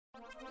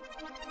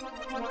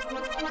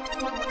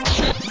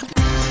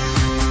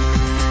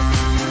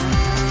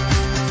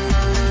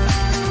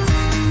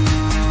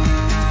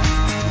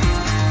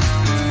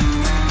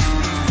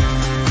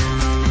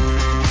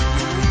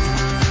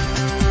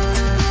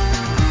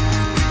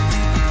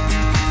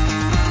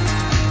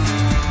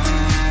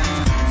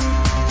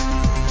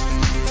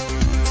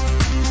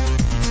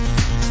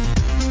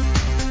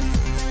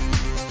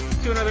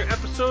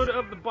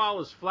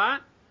Falls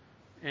Flat,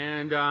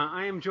 and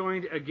I am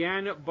joined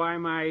again by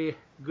my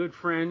good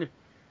friend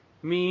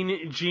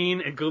Mean Gene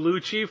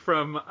Gallucci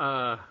from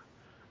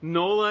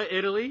Nola,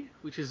 Italy,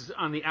 which is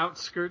on the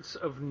outskirts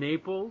of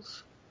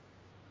Naples,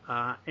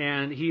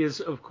 and he is,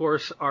 of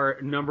course,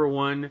 our number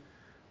one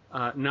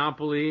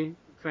Napoli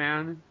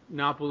fan,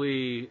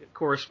 Napoli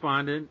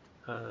correspondent,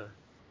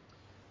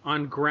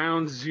 on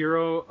ground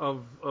zero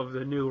of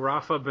the new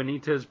Rafa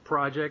Benitez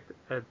project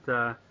at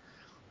the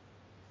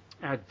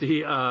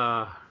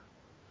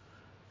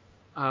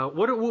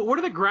what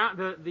are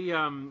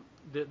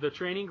the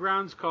training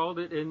grounds called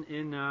in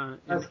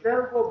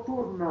Castel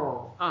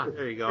Turno. Ah,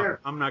 there you go.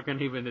 I'm not going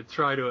to even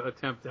try to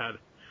attempt that.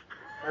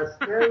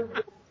 Castel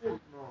Turno.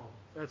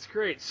 That's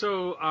great.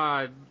 So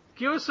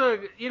give us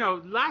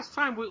last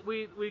time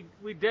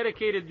we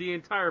dedicated the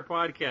entire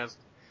podcast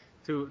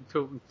to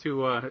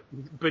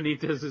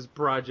Benitez's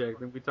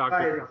project, and we talked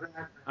about it.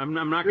 Exactly. I'm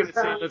not going to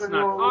say let's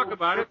not talk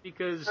about it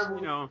because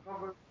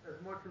cover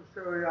as much of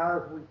Serie A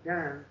as we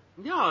can.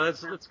 No,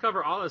 let's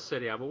cover all of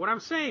Serie A. But what I'm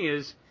saying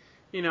is,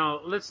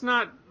 let's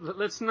not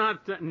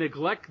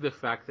neglect the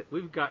fact that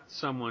we've got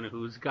someone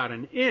who's got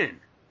an in.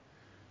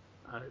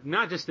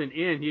 Not just an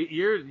in.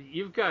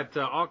 You've got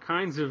all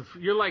kinds of.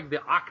 You're like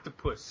the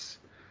octopus.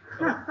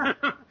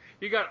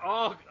 You got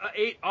all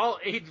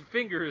eight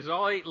fingers,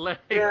 all 8 legs.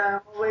 Yeah,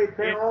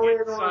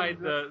 inside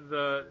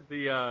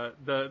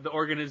the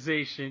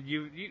organization.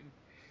 You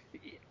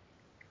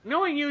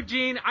knowing you,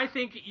 Gene, I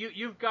think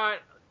you've got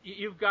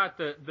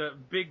the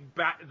big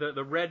bat,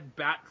 the red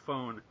bat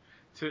phone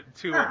to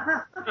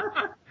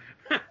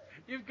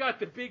you've got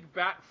the big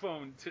bat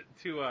phone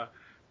to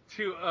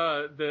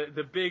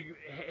the big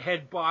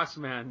head boss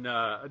man,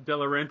 De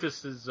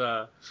Laurentiis's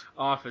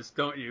office,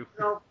 don't you?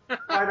 No,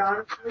 quite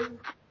honestly,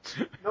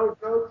 no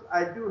jokes.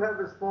 I do have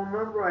his phone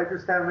number. I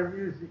just haven't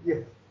used it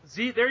yet.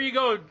 See, there you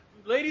go,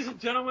 ladies and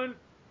gentlemen.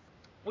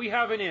 We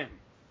have an in.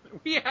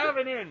 We have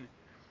an in.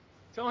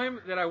 Tell him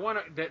that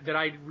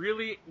I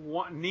really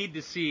need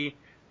to see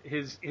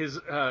his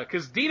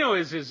because Dino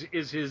is his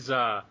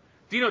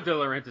Dino De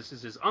Laurentiis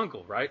is his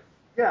uncle, right?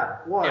 Yeah,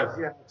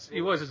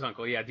 he was his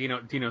uncle. Yeah,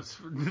 Dino's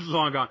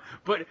long gone.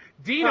 But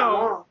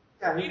Dino,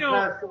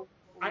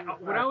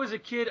 when I was a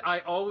kid, I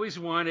always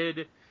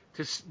wanted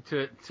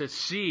to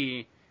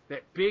see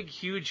that big,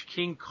 huge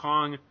King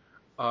Kong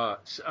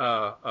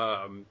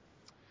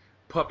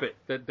puppet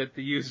that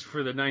they used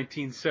for the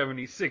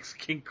 1976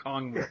 King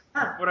Kong movie.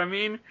 What I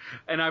mean?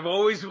 And I've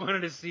always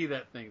wanted to see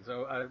that thing.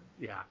 So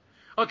yeah.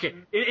 Okay,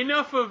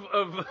 enough of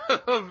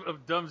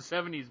dumb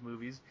 70s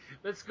movies.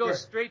 Let's go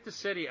straight to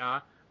Serie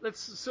A.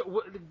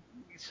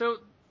 So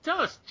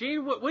tell us,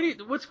 Gene,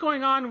 what's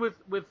going on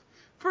with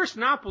first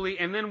Napoli,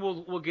 and then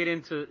we'll get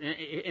into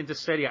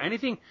Serie A.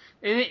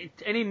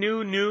 Any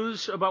new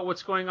news about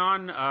what's going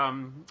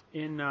on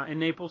in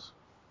Naples?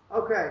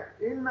 Okay,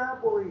 in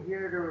Napoli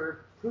here there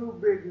are 2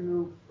 big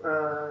new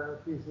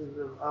pieces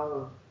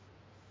of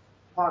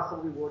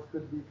possibly what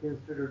could be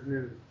considered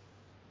news.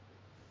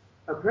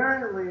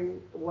 Apparently,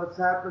 what's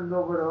happened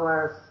over the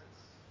last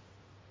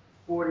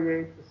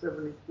 48 to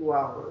 72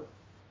 hours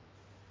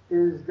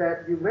is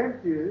that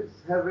Juventus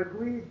have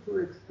agreed to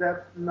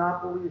accept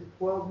Napoli's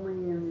 €12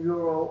 million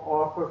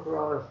offer for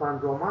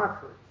Alessandro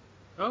Matri.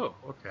 Oh,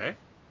 okay.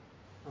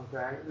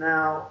 Okay.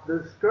 Now,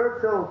 the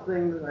Sturtel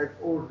thing that I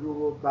told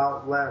you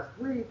about last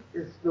week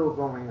is still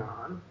going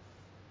on.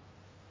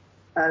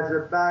 As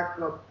a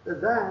backup to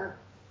that,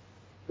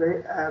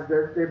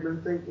 they've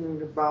been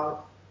thinking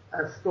about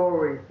a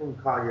story from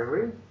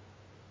Cagliari.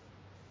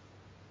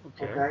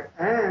 Okay.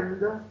 And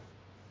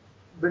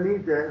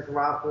Benitez,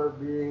 Rafa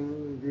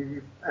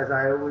being as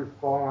I always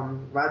call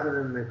him, rather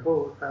than the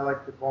coach, I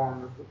like to call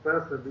him the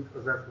professor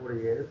because that's what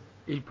he is.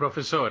 Il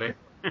professore.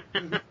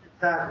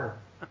 Exactly.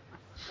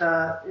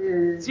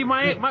 See,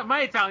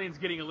 my Italian's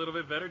getting a little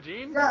bit better,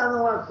 Gene. Yeah,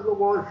 no, absolutely.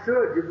 Well, it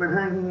should. You've been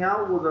hanging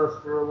out with us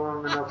for a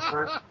long enough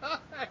time.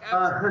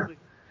 Absolutely.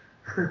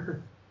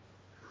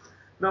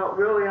 No,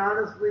 really,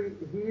 honestly,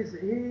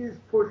 he's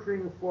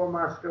pushing for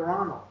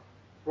Mascherano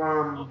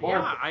from Boston.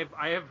 Yeah,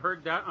 I have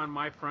heard that on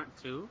my front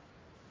too.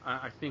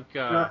 I think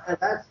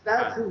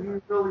that's who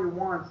he really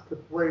wants to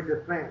play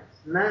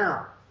defense.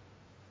 Now,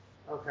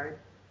 okay,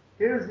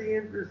 here's the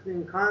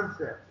interesting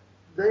concept.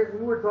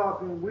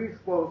 We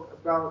spoke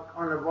about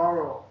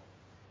Cannavaro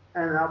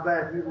and how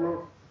bad he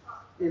looked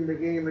in the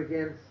game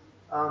against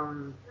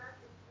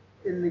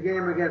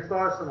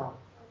Arsenal.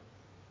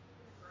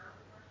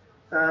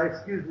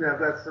 Excuse me, I've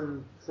got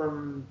some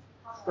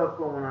stuff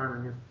going on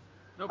in here.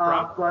 No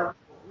problem. But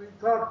we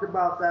talked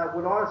about that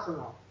with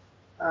Arsenal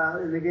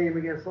in the game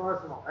against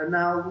Arsenal. And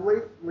now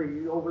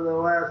lately, over the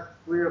last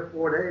 3 or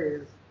 4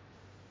 days,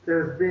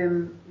 there's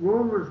been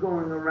rumors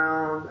going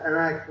around, and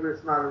actually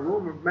it's not a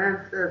rumor,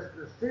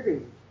 Manchester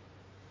City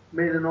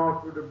made an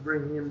offer to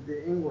bring him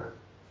to England.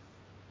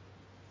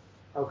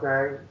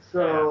 Okay?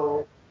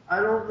 So I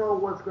don't know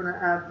what's going to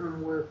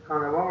happen with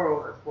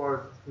Cannavaro as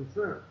far as it's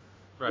concerned.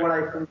 Right. What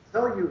I can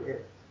tell you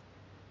is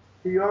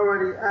he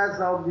already, as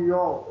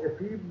Albiol, if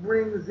he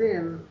brings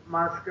in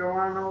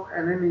Mascherano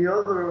and any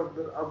other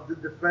of the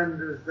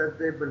defenders that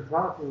they've been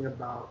talking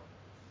about,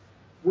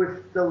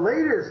 which the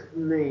latest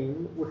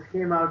name, which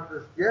came out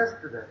just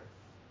yesterday,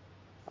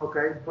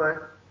 okay,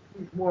 but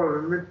he's more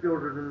of a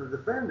midfielder than a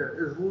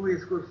defender, is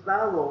Luis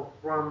Gustavo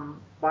from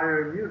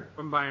Bayern Munich.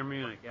 From Bayern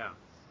Munich, yeah.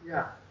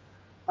 Yeah.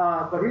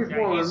 But he's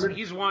more of a midfielder.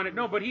 He's wanted.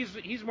 No, but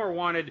he's more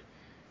wanted.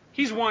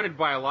 He's wanted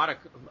by a lot of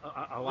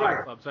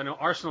clubs. I know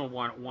Arsenal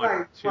want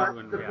right, too. But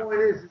And, the point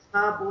is, it's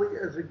not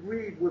as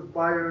agreed with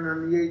Bayern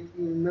on the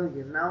 18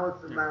 million. Now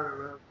it's a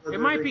matter of. It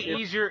might be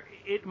easier.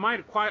 It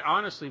might quite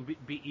honestly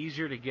be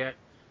easier to get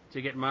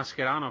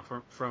Mascherano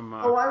from.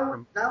 Oh, I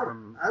wouldn't doubt it.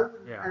 I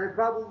wouldn't, and it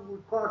probably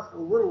would cost a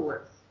little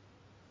less.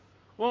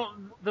 Well,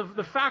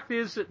 the fact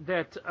is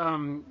that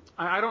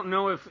I don't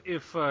know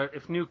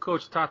if new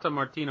coach Gerardo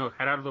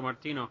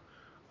Martino,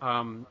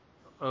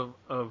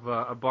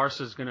 of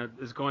Barca is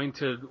going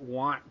to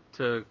want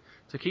to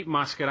keep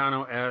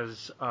Mascherano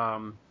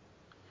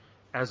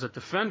as a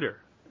defender.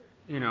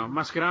 You know,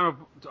 Mascherano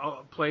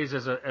plays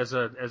as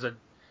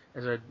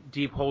a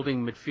deep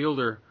holding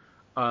midfielder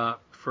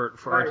for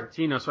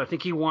Argentina. So I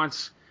think he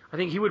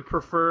would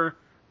prefer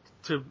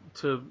to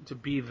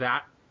be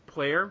that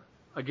player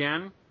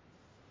again.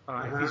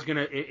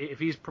 If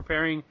he's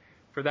preparing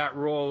for that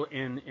role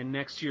in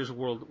next year's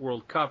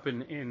World Cup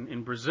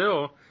in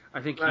Brazil,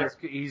 I think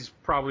he's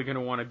probably going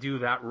to want to do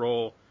that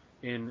role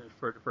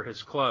for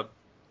his club,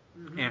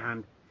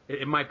 and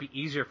it might be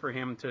easier for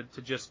him to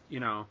just, you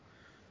know,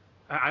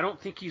 I don't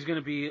think he's going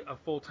to be a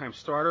full-time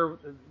starter,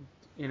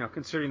 you know,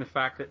 considering the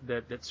fact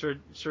that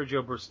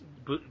Sergio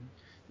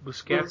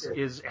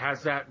Busquets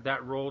has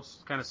that role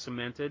kind of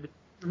cemented,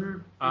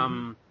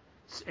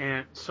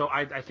 and so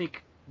I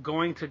think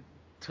going to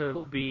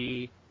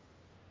be,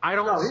 I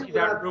don't see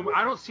that rumor.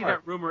 I don't see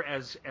that rumor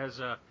as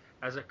a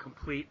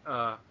complete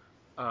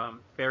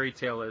fairy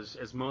tale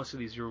as most of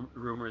these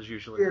rumors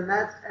usually. And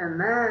that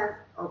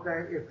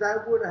okay. If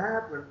that would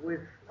happen,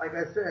 which, like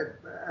I said,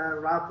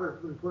 Rafa's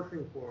been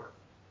pushing for it.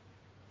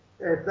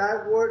 If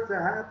that were to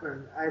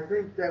happen, I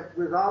think that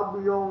with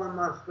Albiol and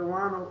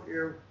Mascherano,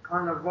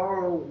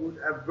 Cannavaro would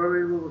have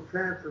very little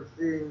chance of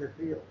seeing the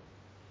field.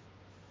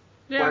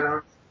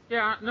 Yeah.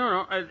 Yeah,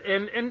 no,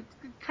 and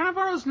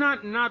Cannavaro's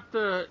not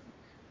the.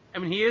 I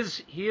mean, he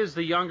is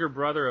the younger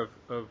brother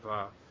of.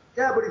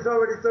 Yeah, but he's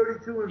already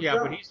 32 himself. Yeah,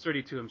 but he's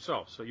 32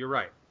 himself, so you're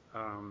right.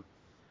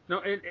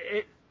 No,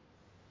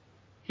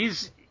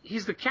 he's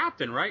the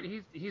captain, right?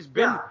 He's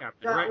been the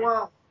captain, right?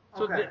 Well,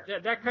 okay. So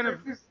that kind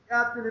of. He's the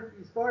captain if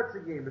he starts the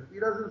game. If he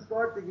doesn't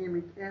start the game,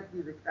 he can't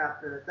be the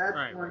captain. At that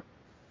point,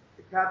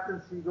 the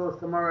captaincy goes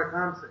to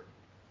Maracanse.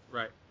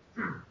 Right.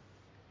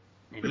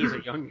 And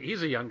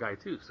he's a young guy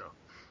too, so.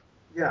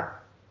 Yeah.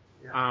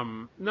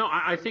 No,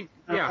 I think,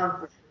 yeah.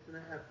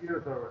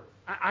 Years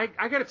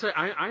I got to tell you,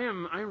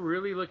 I'm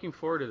really looking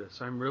forward to this.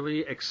 I'm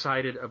really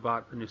excited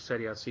about the new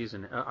Serie A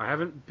season. I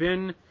haven't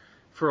been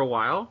for a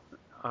while.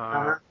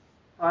 I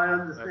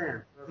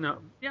understand. No,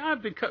 yeah,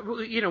 I've been,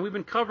 we've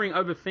been covering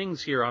other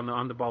things here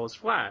on the Ball is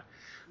Flat.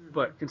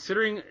 But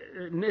considering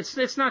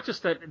it's not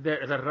just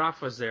that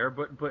Rafa's there,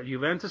 but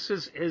Juventus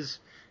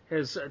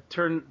has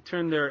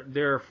turned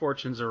their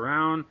fortunes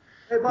around.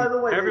 Hey, by the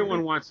way,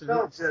 everyone wants to do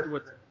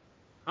what?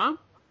 Huh?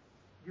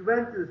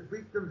 Juventus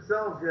beat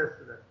themselves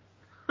yesterday.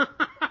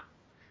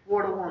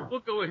 4-1.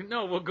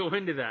 We'll go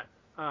into that.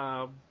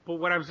 But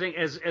what I'm saying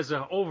as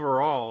a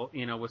overall,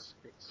 with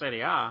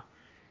Serie A,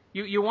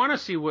 you want to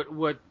see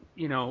what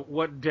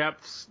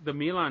depths the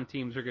Milan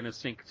teams are going to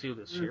sink to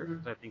this year,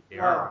 because I think they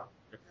are.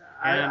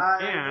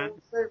 And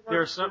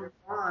there's some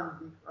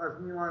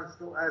Milan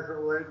still has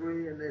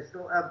Allegri, and they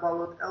still have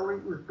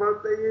Balotelli, whose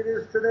birthday it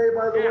is today,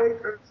 by the way.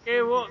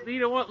 Okay, well, you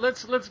know what?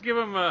 Let's give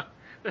him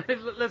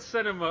let's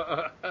send him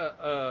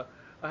a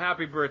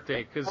happy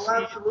birthday, because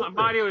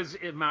Mario is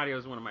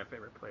one of my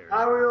favorite players.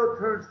 Mario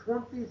turns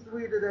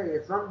 23 today.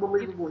 It's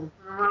unbelievable.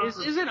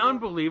 Is it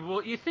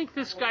unbelievable? You think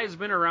this guy's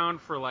been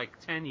around for like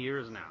 10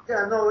 years now?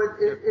 Yeah, no,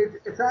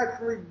 it's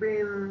actually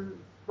been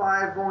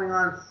 5 going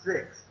on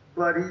 6.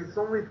 But he's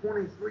only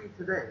 23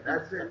 today.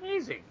 That's it.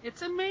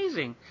 It's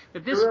amazing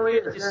that this really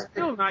is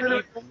still not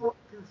even.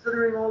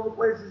 Considering all the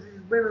places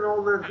he's been and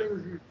all the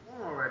things he's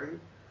won already.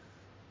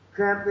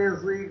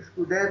 Champions League,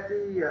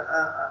 Scudetti,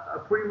 a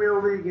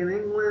Premier League in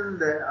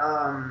England.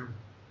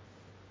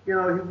 He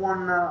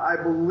won, I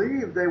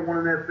believe they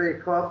won an FA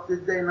Cup,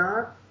 did they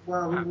not?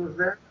 While he was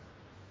there?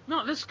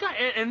 No, this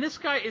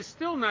guy is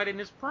still not in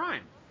his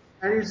prime.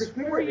 And he's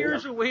 4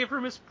 years away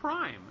from his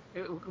prime.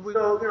 Happy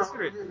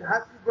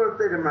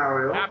birthday to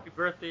Mario. Happy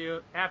birthday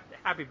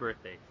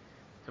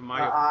to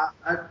Mario.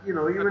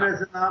 Even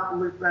as a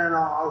Napoli fan,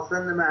 I'll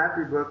send him a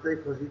happy birthday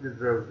because he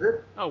deserves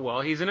it. Oh,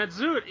 well, he's an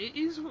Azzurri.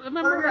 He's a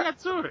member of the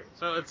Azzurri.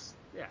 So it's,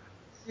 yeah.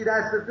 See,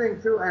 that's the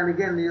thing, too. And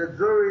again, the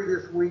Azzurri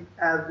this week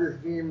have this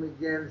game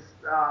against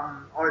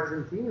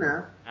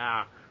Argentina.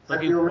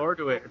 Looking forward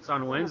to it. It's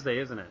on Wednesday,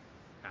 isn't it?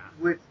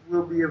 Which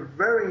will be a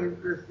very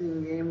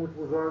interesting game, which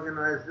was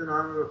organized in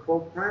honor of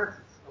Pope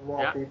Francis, of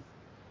all people.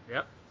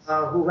 Yep.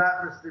 who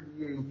happens to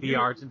be a Be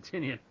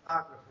Argentinian.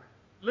 soccer fan.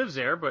 Lives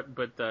there, but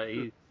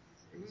he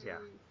yeah.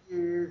 He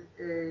is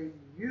a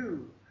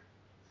huge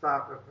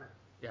soccer fan.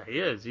 Yeah, he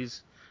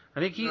is. I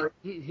think he's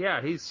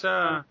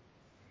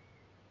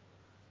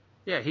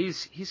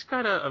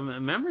got a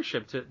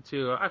membership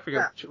to I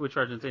forget which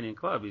Argentinian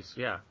club he's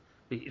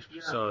he's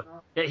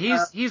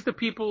the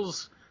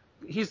people's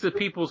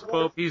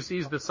pope. He's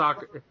the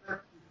soccer.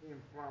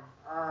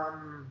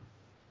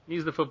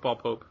 He's the football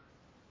pope.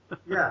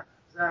 Yeah,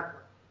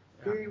 exactly.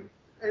 Yeah.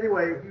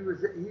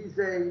 He's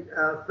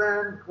a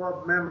fan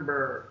club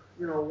member.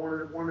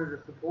 One of the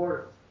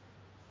supporters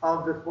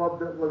of the club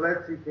that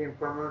Lavezzi came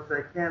from, which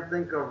I can't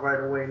think of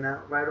right away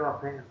now, right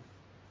offhand.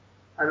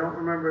 I don't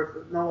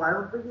remember. I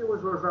don't think it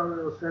was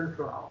Rosario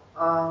Central.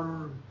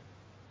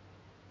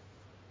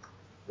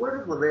 Where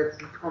did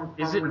Lavezzi come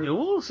from? Is it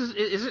Newell's?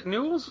 Is it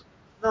Newell's?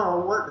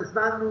 No, it's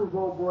not Newell's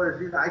Old Boys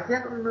either. I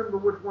can't remember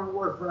which one it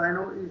was, but I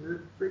know he's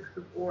a big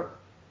supporter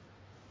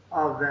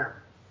of them.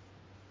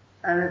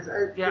 And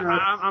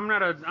I'm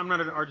not an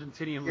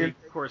Argentinian league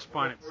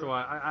correspondent, so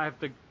I have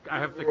to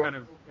kind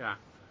of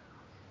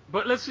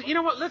But let's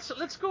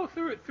go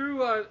through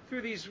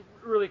these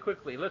really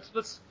quickly.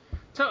 Let's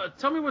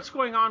tell me what's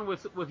going on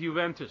with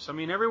Juventus. I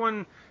mean,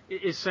 everyone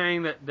is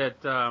saying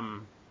that.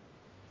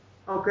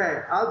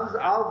 Okay, I'm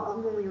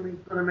only going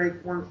to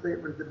make one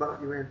statement about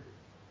Juventus.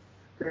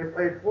 They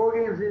played 4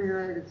 games in the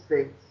United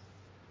States.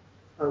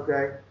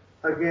 Okay,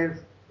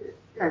 against,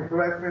 and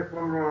correct me if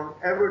I'm wrong,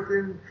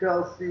 Everton,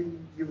 Chelsea,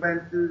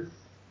 Juventus,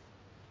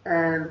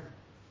 and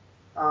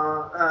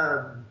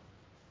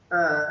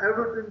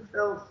Everton,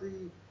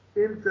 Chelsea,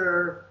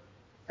 Inter,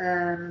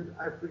 and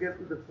I forget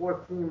who the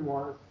 4th team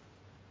was,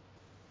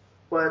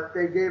 but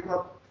they gave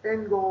up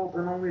 10 goals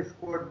and only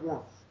scored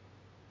once.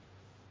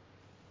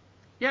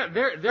 Yeah,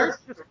 they're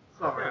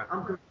sorry, yeah.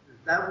 I'm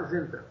confused. That was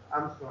Inter.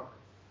 I'm sorry.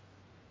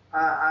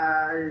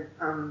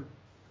 I'm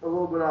a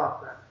little bit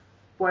off that.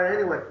 But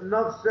anyway,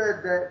 enough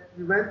said that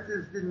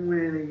Juventus didn't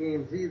win any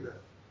games either.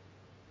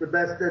 The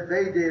best that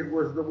they did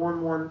was the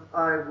 1-1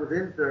 tie with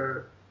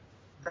Inter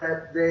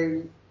that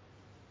they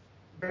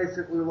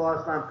basically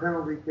lost on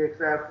penalty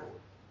kicks afterwards.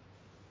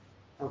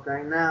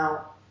 Okay,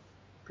 now,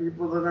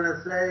 people are going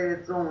to say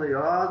it's only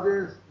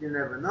August, you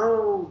never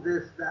know,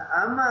 this, that.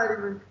 I'm not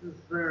even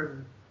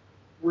concerned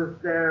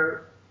with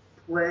their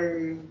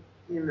play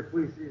in the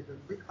preseason,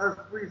 because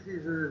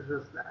preseason is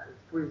just that.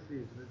 It's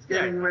preseason. It's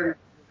getting ready to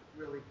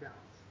really counts.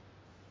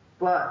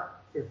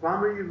 But if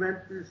I'm a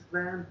Juventus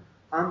fan,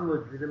 I'm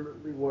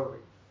legitimately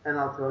worried, and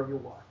I'll tell you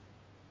why.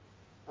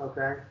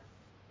 Okay?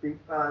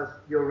 Because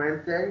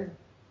Llorente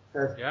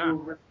has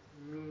proven to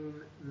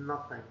mean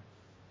nothing.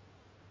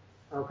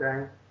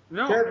 Okay?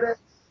 No. Tevez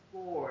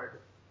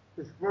scored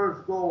his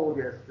first goal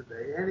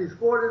yesterday, and he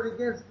scored it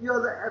against the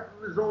other half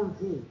of his own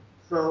team.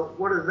 So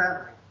what does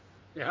that mean?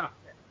 Yeah.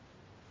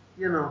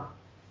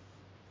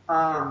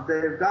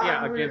 They've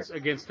got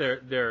against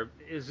their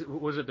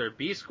was it their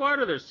B squad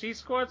or their C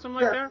squad,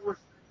 something like that?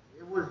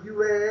 It was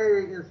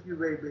UAA against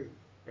UAB.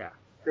 Yeah.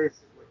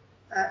 Basically.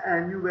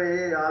 And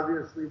UAA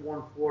obviously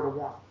won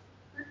 4-1.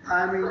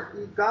 I mean,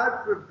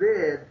 God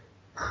forbid,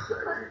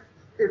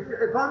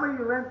 if I'm a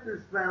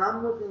Juventus fan,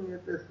 I'm looking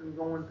at this and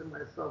going to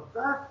myself,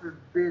 God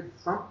forbid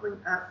something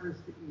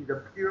happens to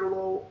either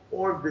Pirlo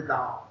or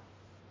Vidal.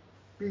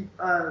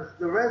 Because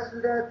the rest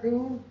of that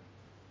team,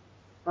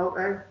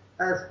 okay,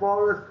 as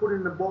far as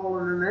putting the ball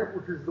in the net,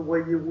 which is the way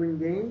you win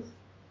games,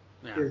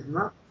 is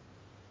nothing.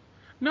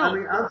 No. I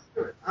mean, I'm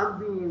serious. I'm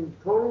being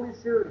totally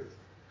serious.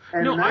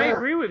 And no, I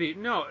agree with you.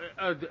 No,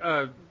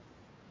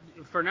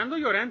 Fernando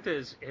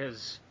Llorente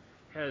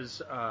has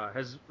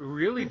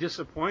really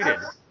disappointed.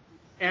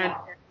 And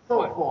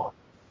so far.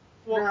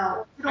 Well,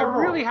 now, I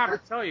really have to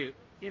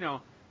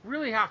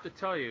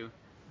tell you,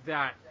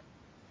 that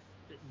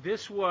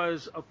this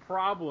was a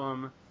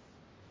problem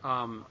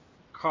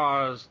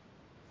caused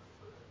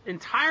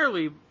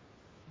entirely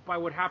by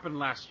what happened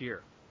last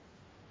year.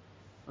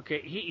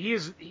 Okay,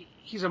 he's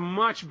a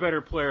much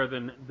better player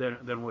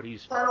than what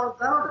he's. I don't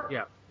doubt it.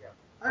 Yeah.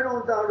 I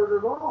don't doubt it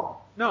at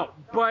all. No,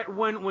 but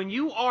when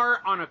you are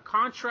on a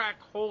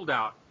contract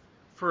holdout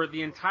for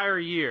the entire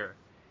year,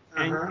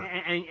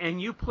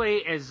 and you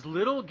play as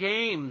little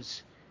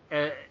games,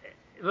 as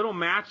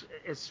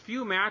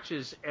few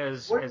matches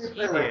as he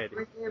did.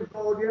 3 games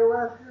all year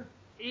last year?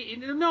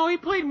 No, he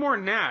played more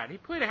than that. He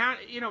played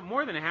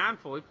more than a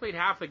handful. He played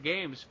half the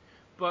games.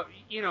 But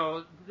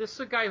this is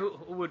a guy who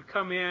would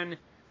come in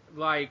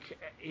with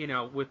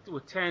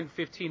 10,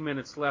 15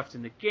 minutes left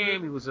in the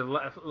game. He was a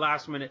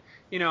last minute.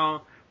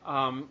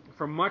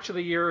 For much of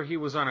the year he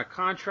was on a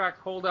contract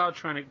holdout,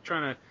 trying to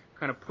kind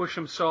of push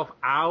himself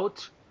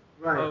out.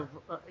 Right. Of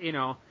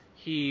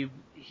he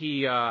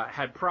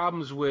had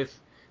problems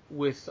with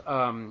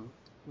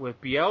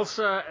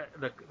Bielsa,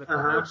 the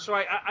coach. So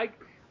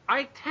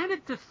I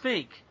tended to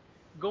think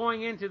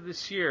going into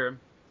this year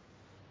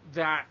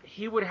that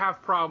he would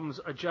have problems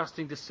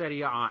adjusting to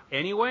Serie A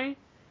anyway,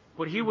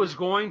 but he was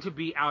going to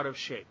be out of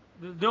shape.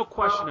 No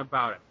question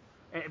about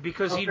it,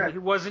 because he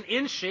wasn't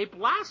in shape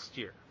last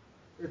year.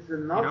 it's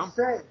enough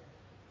said.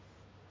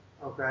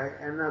 Okay,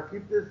 and now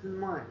keep this in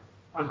mind.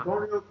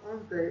 Antonio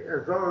Conte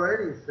has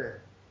already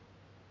said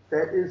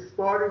that his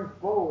starting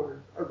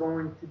forwards are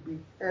going to be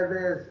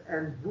Tevez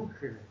and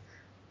Vucinic.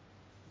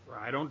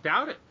 I don't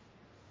doubt it.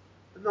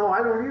 No,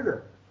 I don't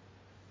either.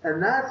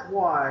 And that's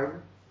why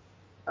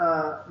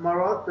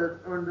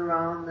Marotta turned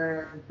around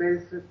and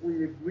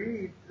basically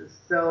agreed to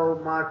sell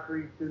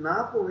Matri to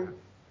Napoli,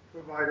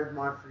 provided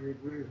Matri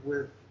agrees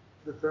with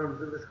the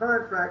terms of his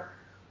contract,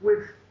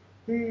 which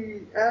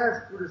he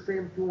asked for the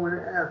same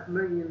 $2.5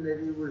 million that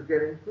he was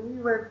getting from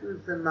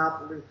Juventus, and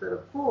Napoli said,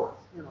 of course,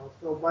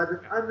 So by the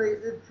time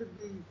it should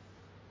be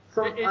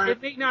sometime.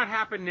 It may not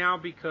happen now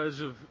because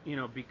they're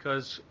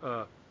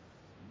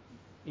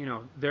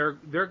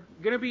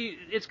going to be.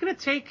 It's going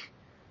to take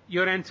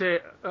Llorente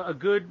a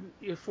good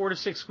 4 to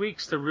 6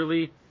 weeks to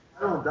really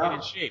get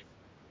in shape.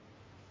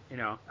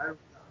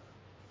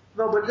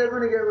 No, but they're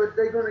going to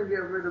get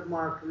rid of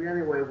Matri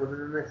anyway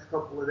within the next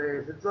couple of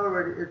days. It's all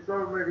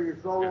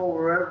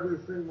over every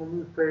single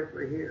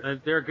newspaper here.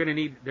 They're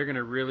going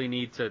to really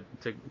need to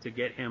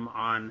get him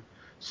on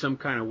some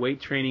kind of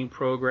weight training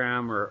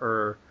program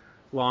or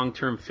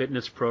long-term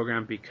fitness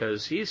program,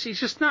 because he's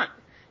just not.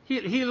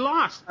 He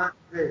lost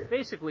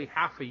basically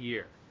half a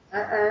year.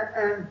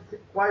 And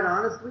quite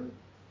honestly,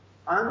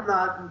 I'm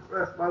not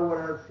impressed by what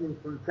I've seen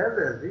from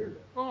Tevez either.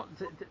 Well,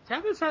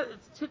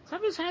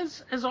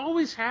 Tevez has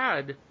always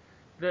had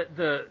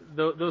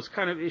those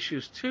kind of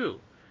issues too.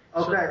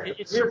 Okay. So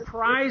it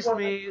surprised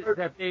me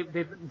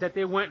that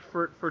they went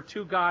for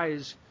two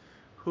guys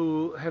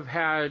who have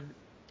had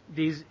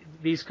these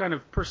kind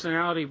of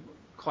personality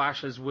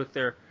clashes with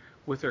their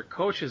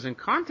coaches. And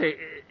Conte,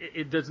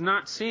 it does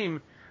not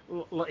seem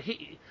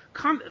like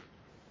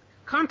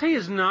Conte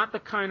is not the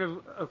kind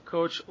of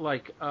coach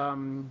like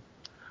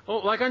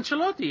like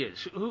Ancelotti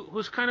is,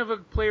 who's kind of a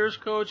player's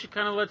coach. He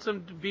kind of lets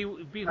them be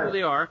who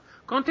they are.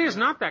 Conte is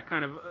not that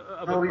kind of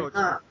a coach. He's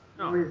not.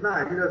 No, he's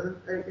not. He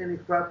doesn't take any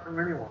crap from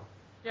anyone.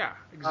 Yeah,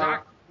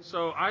 exactly.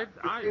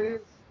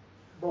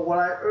 But what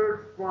I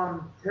heard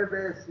from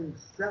Tevez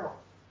himself,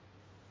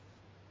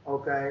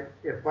 okay,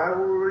 if I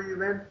were a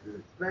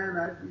Juventus fan,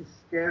 I'd be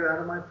scared out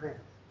of my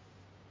pants,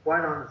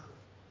 quite honestly.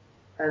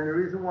 And the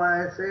reason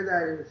why I say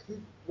that is he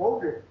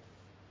quoted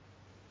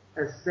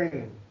as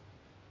saying,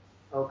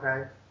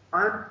 okay,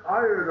 I'm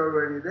tired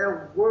already.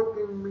 They're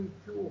working me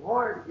too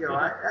hard here.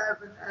 I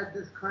haven't had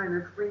this kind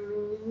of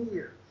training in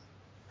years.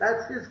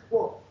 That's his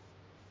quote.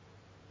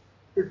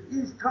 If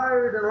he's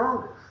tired in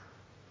August,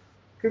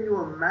 can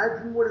you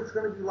imagine what it's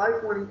going to be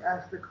like when he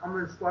has to come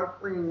and start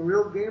playing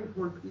real games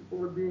when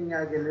people are being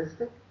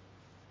agonistic?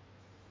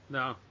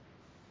 No.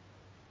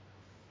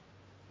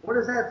 What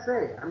does that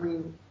say? I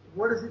mean,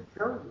 what does it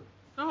tell you?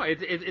 No,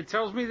 it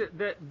tells me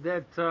that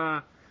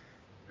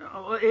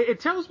it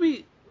tells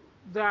me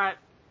that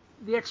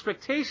the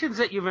expectations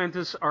at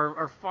Juventus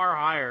are far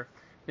higher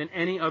than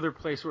any other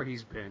place where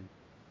he's been.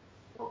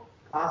 Well,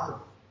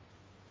 possible.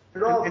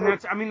 And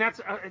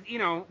that's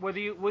whether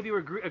you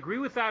agree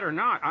with that or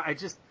not, I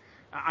just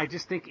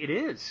think it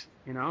is.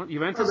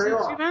 Juventus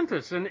is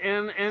Juventus,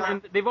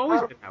 and they've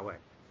always been that way.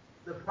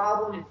 The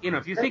problem,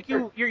 if you think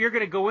you're going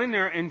to go in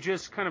there and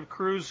just kind of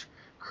cruise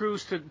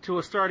to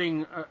a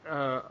starting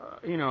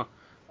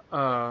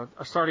a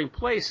starting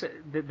place,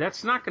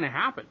 that's not going to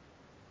happen.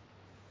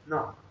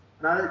 No,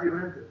 not at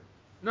Juventus.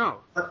 No.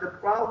 But the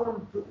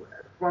problem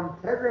from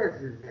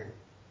Tevez's end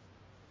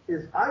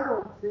is I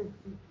don't think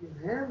he can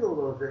handle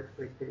those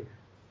expectations.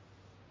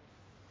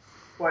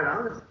 Quite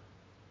honestly.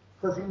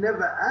 Because he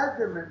never had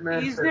them at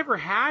Manchester. He's never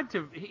had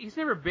to. He's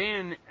never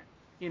been,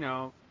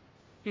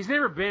 he's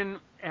never been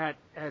at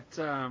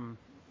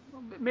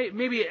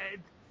maybe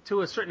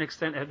to a certain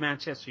extent at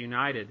Manchester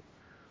United.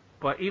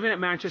 But even at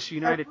Manchester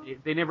United,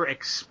 they never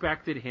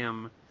expected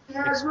him.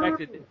 Yeah.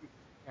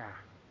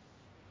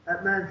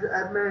 At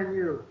Man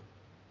U.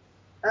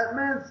 At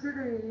Man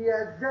City, he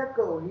had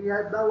Dzeko, he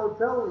had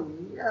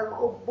Balotelli, he had a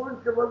whole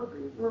bunch of other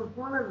people in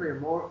front of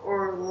him,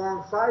 or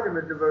alongside him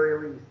at the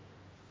very least.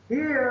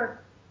 Here,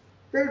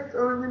 they've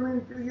turned him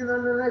into,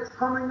 the next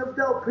coming of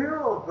Del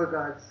Piero, for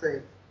God's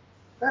sake.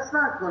 That's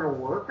not going to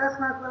work. That's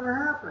not going to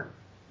happen.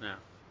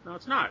 No,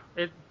 it's not.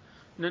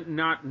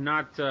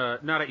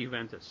 Not at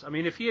Juventus. I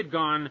mean, if he had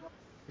gone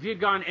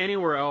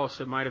anywhere else,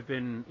 it might have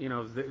been,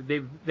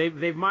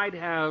 they might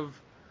have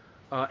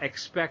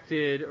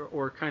expected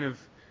or kind of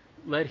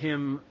let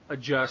him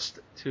adjust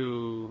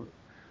to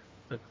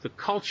the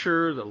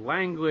culture, the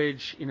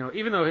language,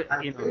 even though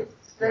this.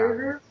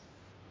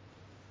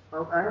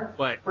 Okay.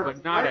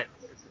 But not at.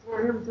 For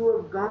him to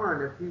have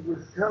gone, if he was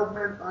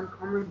hell-bent on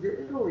coming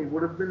to Italy,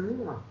 would have been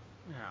Milan.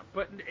 Yeah,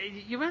 but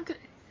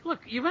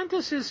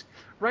Juventus is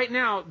right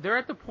now. They're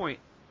at the point.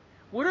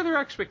 What are their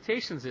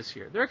expectations this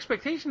year? Their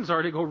expectations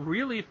are to go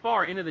really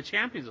far into the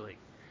Champions League.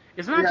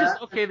 It's not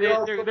just okay.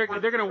 They're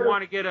going to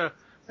want to get a.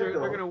 They're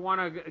going to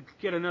want to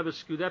get another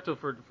Scudetto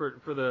for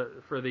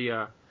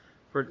the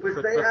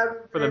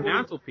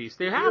mantelpiece.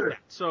 They have that.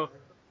 So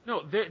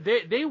no,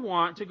 they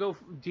want to go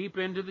deep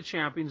into the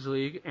Champions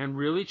League and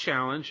really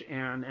challenge,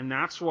 and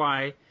that's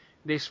why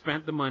they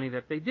spent the money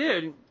that they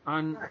did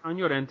on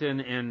Llorente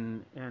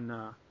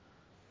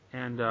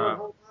But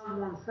hold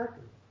on 1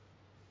 second.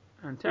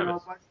 and You know,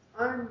 Tevez. by the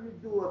time you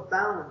do a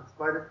balance,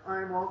 by the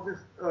time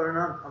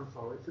I'm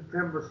sorry,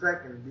 September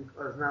 2nd,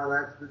 because now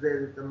that's the day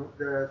that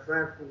the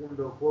transfer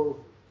window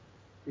closes,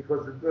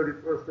 because the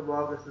 31st of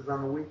August is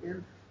on the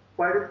weekend.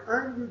 By the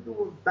time you do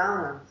a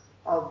balance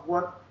of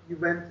what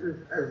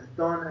Juventus has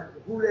done,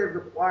 who they've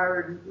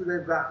acquired and who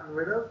they've gotten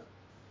rid of,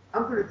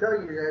 I'm going to tell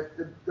you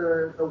that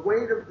the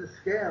weight of the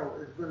scale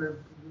is going to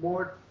be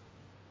more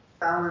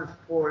balanced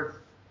towards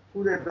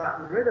who they've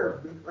gotten rid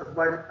of, because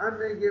by the time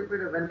they get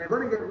rid of, and they're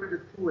going to get rid of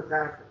 2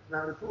 attackers.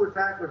 Now, the 2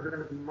 attackers are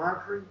going to be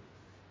Montri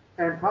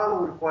and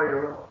probably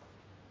Quagliarella,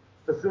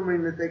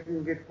 assuming that they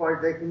can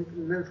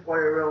convince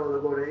Quagliarella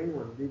to go to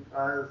England,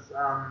 because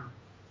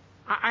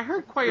I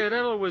heard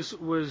Quagliarella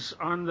was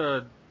on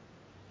the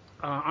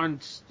on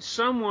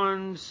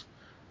someone's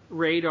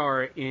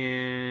radar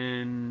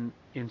in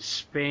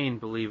Spain,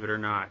 believe it or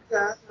not.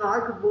 yeah, no, I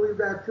could believe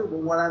that too. But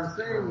what I'm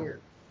saying is,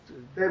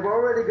 they've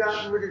already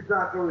gotten rid of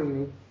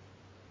Zaccarini,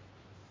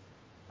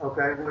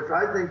 okay, which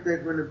I think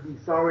they're going to be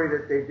sorry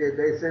that they did.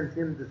 They sent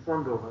him to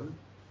Sunderland,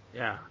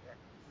 Yeah.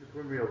 the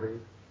Premier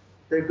League.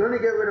 They're going to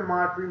get rid of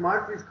Montri.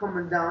 Montri's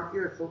coming down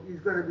here, so he's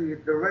going to be a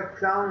direct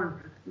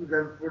challenge to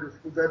them for the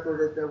Scudetto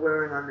that they're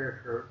wearing on their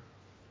shirt.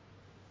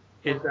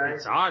 Okay.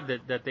 It's odd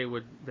that they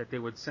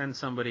would send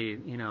somebody,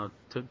 you know,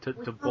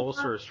 to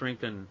bolster or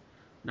strengthen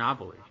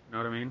Napoli. You know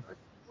what I mean?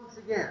 Once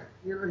again,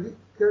 you know,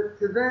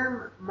 to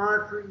them,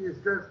 Montri is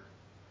just,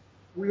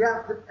 we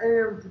have to pay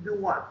him to do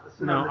what?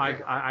 No,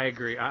 I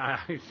agree.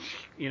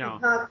 You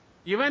know,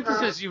 Juventus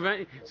is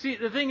Juventus. See,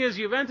 the thing is,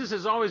 Juventus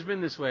has always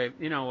been this way.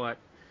 You know what?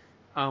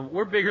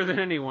 We're bigger than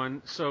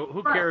anyone, so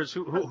who cares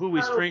who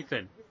we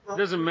strengthen? It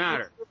doesn't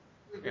matter.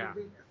 Yeah.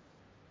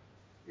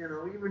 You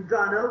know, even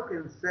John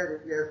Elkins said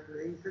it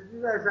yesterday. He said,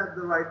 you guys have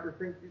the right to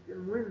think you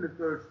can win the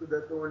 3rd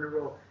Scudetto in a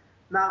row.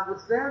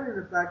 Notwithstanding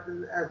the fact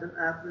that it hasn't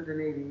happened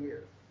in 80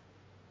 years.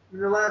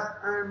 The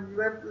last time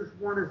Juventus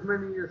won as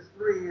many as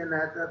 3, and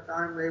at that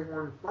time they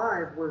won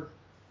 5, was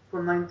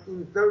from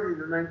 1930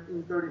 to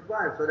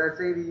 1935. So that's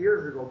 80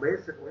 years ago,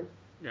 basically.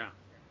 Yeah.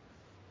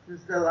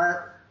 Since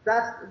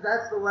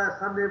that's the last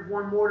time they've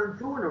won more than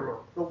 2 in a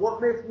row. So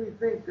what makes me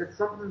think that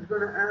something's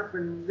going to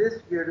happen this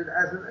year that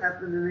hasn't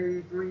happened in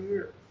 83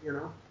 years, you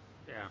know?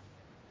 Yeah.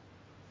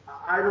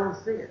 I don't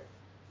see it.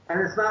 And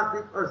it's not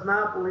because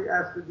Napoli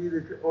has to be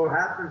or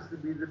happens to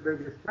be the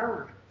biggest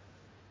challenger.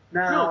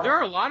 Now, no, there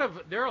are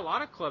a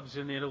lot of clubs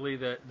in Italy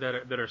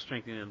that are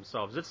strengthening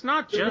themselves. It's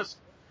not just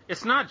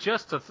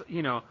a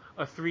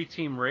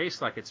 3-team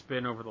race like it's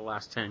been over the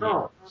last 10 years.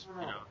 No.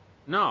 You know?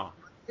 No.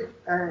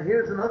 And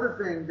here's another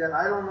thing that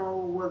I don't know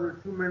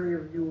whether too many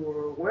of you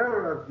are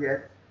aware of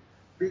yet,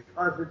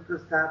 because it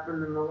just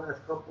happened in the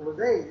last couple of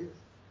days.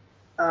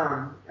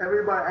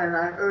 Everybody,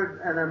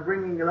 and I'm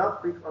bringing it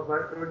up because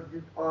I heard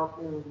you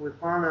talking with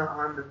Hannah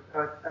on the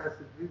podcast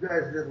that you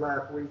guys did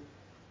last week,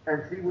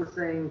 and she was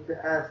saying to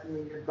ask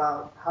me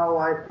about how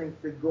I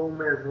think the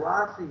Gomez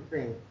Rossi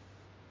thing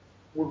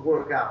would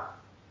work out.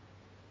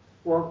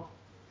 Well,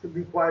 to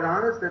be quite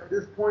honest, at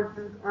this point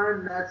in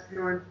time, that's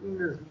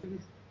Fiorentina's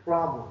least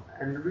problem.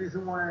 And the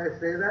reason why I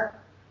say that,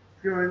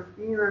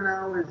 Fiorentina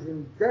now is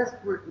in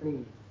desperate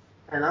need,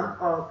 and I'm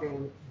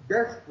talking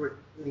desperate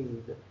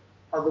need,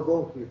 of a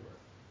goalkeeper.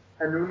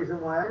 And the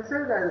reason why I say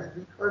that is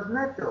because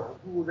Neto,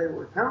 who they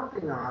were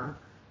counting on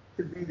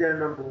to be their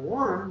number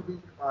 1,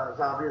 because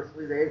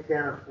obviously they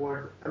can't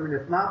afford, I mean,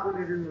 if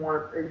Napoli didn't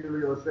want to pay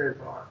Julio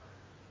Cesar,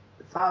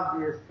 it's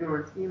obvious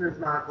Fiorentina's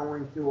not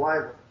going to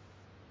either.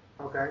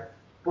 Okay?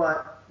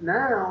 But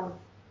now,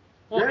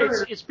 well,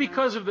 it's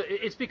because of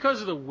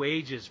the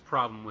wages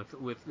problem with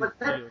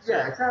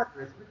yeah,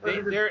 exactly.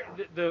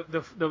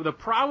 The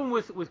problem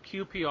with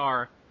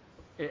QPR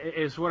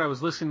is what I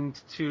was listening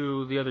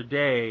to the other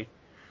day.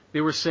 They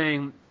were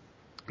saying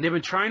they've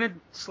been trying to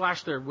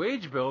slash their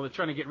wage bill. They're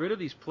trying to get rid of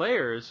these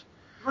players,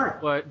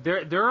 right. But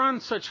they're on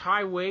such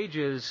high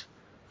wages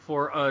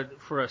for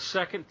a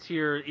second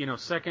tier,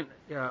 second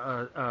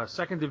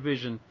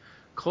division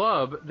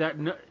club that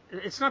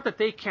it's not that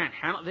they can't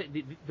handle.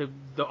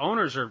 The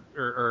owners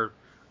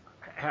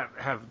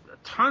have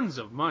tons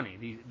of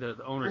money. The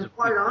owners of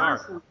quite QPR.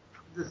 honestly,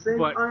 the same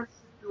kind of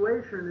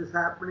situation is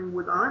happening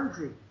with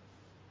Anji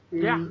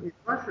in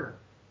Russia.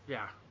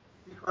 Yeah.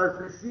 Because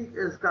the Sheikh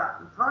has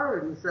gotten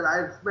tired. He said,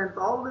 I've spent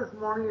all this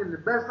money, and the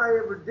best I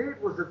ever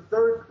did was a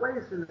 3rd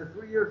place in the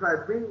 3 years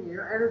I've been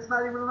here, and it's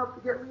not even enough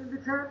to get me in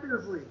the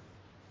Champions League.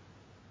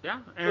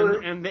 Yeah,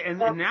 and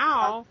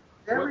now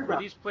where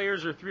these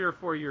players are 3 or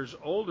 4 years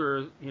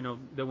older,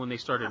 than when they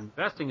started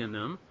investing in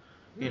them,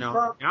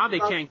 now they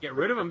can't get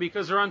rid of them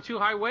because they're on too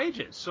high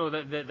wages. So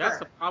that's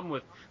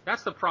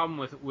the problem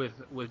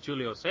with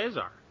Julio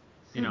Cesar.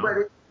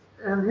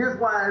 And here's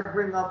why I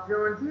bring up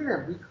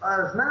Fiorentina,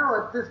 because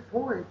now at this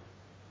point,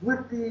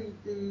 with the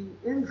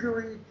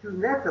injury to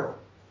Neto,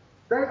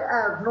 they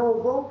have no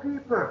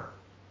goalkeeper.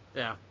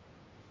 Yeah.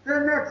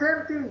 Their net's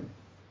empty.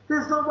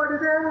 There's nobody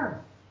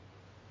there.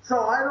 So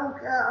I don't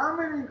care how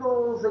many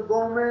goals a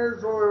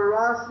Gomez or a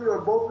Rossi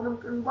or both of them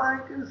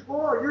combined can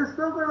score. You're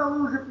still going to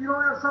lose if you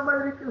don't have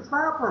somebody that can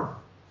stop them.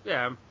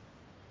 Yeah.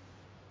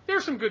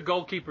 There's some good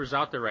goalkeepers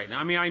out there right now.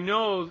 I mean, I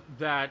know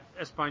that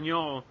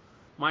Espanyol,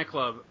 my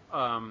club,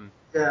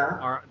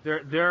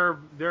 they're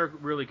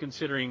really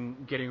considering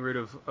getting rid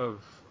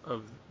of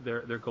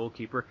their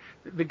goalkeeper.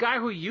 The guy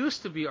who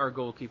used to be our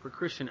goalkeeper,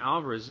 Christian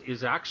Alvarez,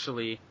 is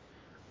actually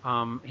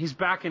he's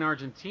back in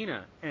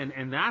Argentina,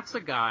 and that's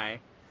a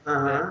guy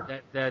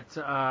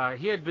that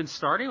he had been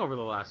starting over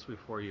the last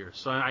 3-4 years.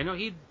 So I know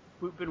he'd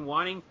been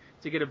wanting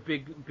to get a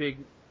big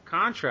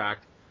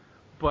contract,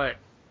 but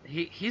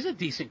he's a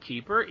decent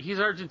keeper. He's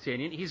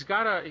Argentinian. He's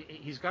got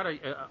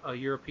a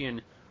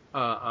European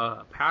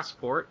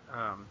passport.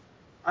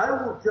 I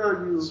will tell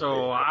you.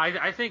 So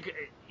I think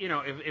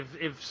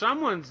if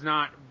someone's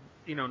not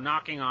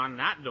knocking on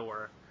that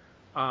door,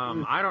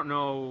 I don't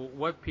know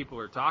what people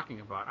are talking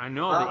about. I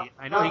know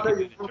he can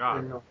do the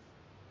job.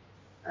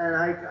 And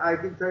I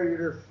can tell you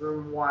this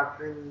from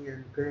watching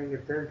and paying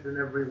attention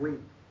every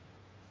week.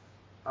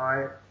 All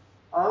right,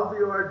 of the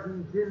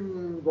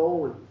Argentinian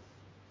goalies.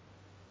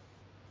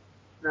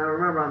 Now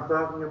remember, I'm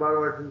talking about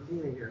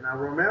Argentina here. Now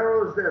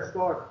Romero's their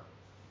starter.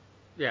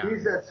 Yeah.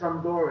 He's at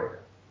Sampdoria.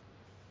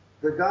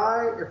 The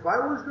guy, if I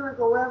was going to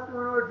go after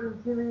an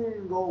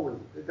Argentinian goalie,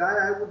 the guy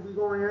I would be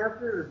going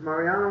after is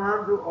Mariano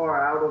Andrew or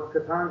out of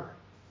Catania.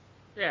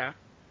 Yeah.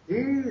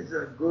 He's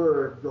a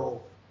good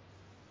goalie.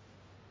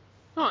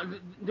 No,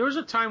 there was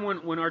a time when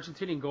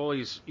Argentinian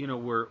goalies,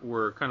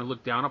 were kind of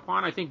looked down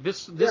upon. I think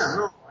this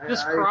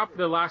crop,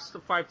 the last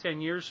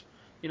 5-10 years,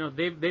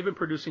 they've been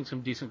producing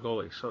some decent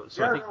goalies. So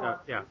I think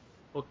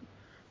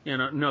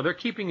well, they're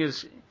keeping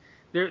his.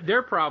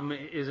 Their problem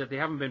is that they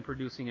haven't been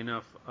producing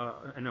enough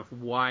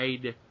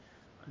wide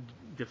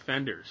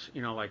defenders,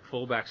 like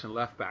fullbacks and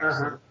left backs.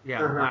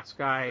 Last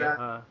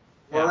guy.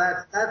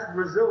 That's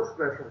Brazil's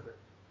specialty.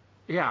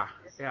 Yeah.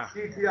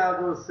 See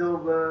Thiago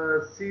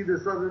Silva, see the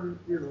Southern,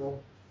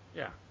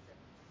 Yeah.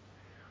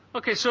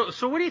 Okay, so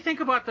what do you think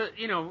about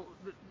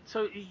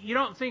so you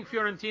don't think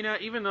Fiorentina,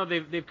 even though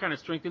they've kind of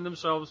strengthened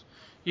themselves,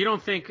 you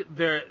don't think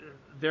they're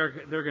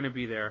going to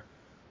be there?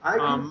 I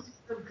can see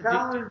them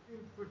challenging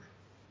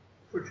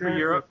for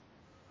Europe.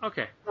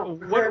 Okay. No,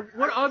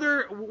 what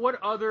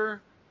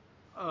other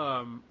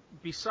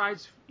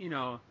besides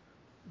the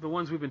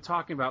ones we've been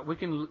talking about, we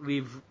can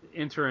leave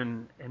Inter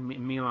and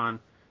Milan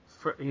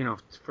for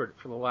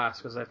the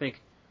last, because I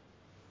think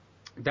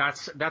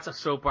that's a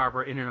soap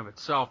opera in and of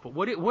itself. But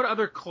what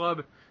other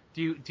club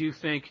do you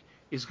think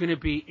is going to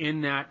be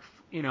in that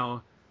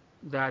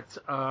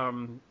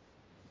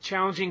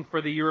challenging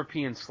for the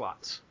European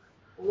slots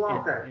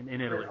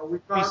in Italy,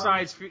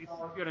 besides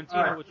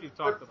Fiorentina, which we've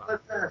talked about?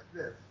 Let's ask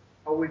this: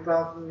 are we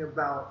talking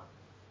about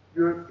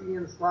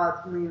European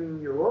slots,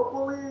 meaning Europa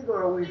League,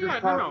 or are we just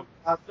talking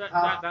about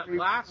that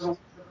last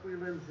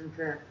prelims and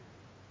champions?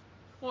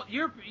 Well,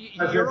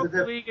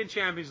 Europa League and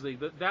Champions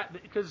League,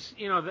 because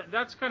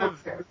that's kind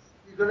of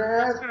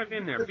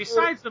in there.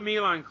 Besides the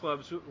Milan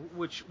clubs,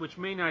 which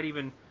may not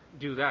even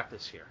do that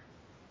this year.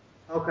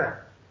 Okay,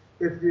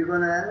 if you're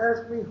going to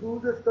ask me who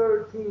the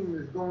third team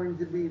is going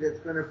to be that's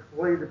going to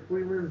play the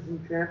prelims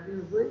and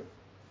Champions League,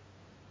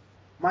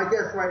 my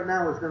guess right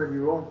now is going to be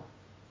Roma.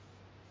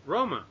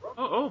 Roma?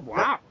 Oh,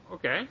 wow.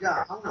 Okay.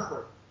 Yeah,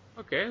 honestly.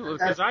 Okay, well,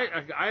 because I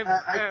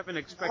haven't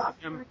expected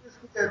them.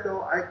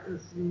 I can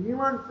see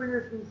Milan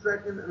finishing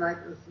second, and I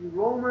can see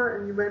Roma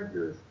and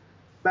Juventus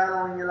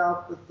battling it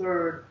out for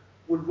third,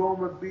 with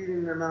Roma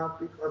beating them out,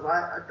 because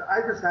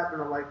I just happen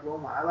to like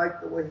Roma. I like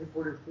the way he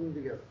put his team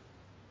together.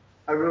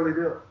 I really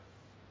do.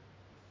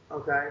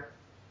 Okay?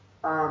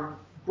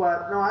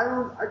 But no, I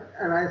don't,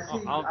 and I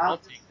see I'll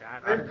take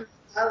that.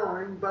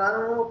 battling, but I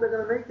don't know if they're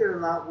going to make it or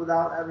not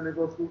without having to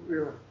go through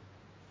prelims.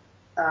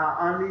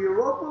 On the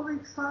Europa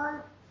League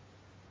side,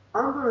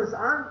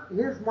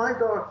 here's my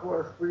dark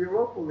horse for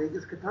Europa League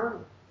is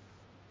Catania.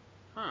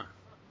 Huh.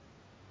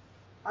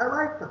 I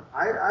like them.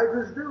 I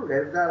just do.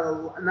 They've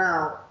got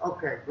now,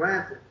 okay,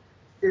 granted,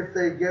 if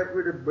they get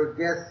rid of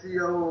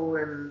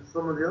Borghesio and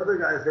some of the other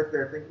guys that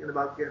they're thinking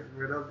about getting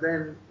rid of,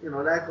 then,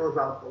 that goes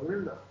out the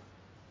window.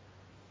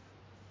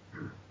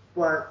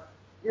 But,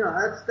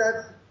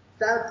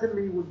 that to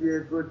me would be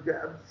a good,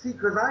 see,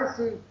 because I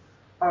see,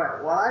 all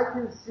right, well, I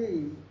can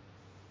see,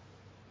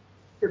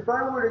 if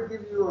I were to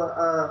give you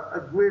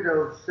a grid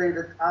of, say,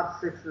 the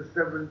top 6 or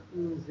 7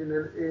 teams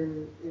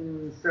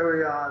in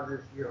Serie A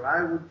this year,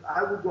 I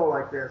would go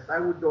like this. I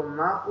would go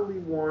Napoli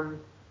 1,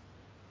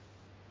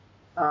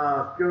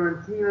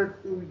 Fiorentina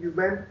 2,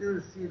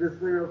 Juventus either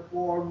 3 or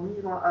 4,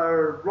 Milan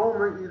or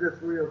Roma either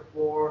 3 or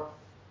 4,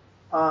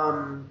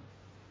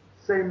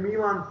 say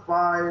Milan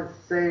 5,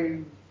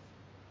 say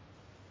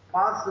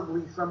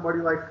possibly somebody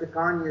like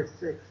Catania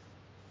 6.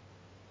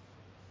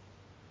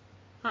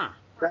 Huh.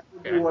 That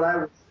would be what I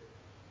would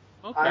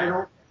say. Okay. I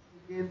don't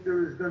think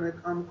Inter is going to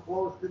come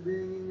close to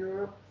being in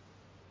Europe.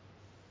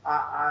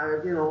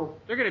 They're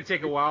going to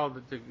take a while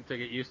to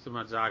get used to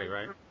Mazzarri,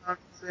 right?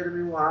 Say to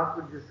me, well, how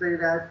could you say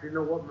that? You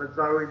know what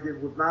Mazzarri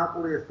did with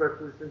Napoli,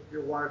 especially since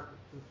your wife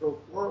is so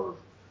close.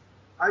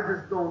 I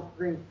just don't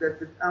think that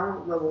the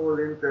talent level of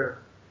Inter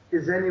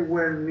is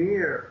anywhere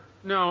near.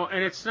 No,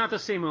 and it's not the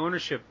same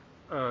ownership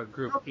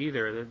group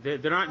either.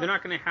 They're not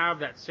going to have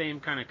that same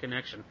kind of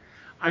connection.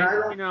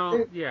 I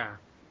know.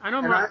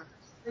 And I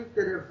think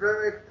that if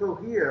Eric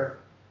Tohir,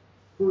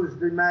 who's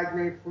the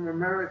magnate from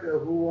America,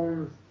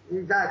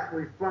 he's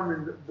actually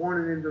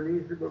born in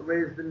Indonesia but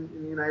raised in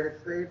the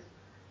United States.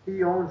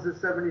 He owns the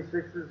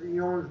 76ers. He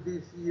owns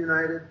DC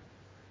United.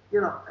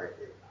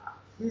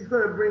 He's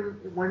going to bring,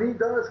 when he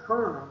does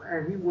come,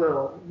 and he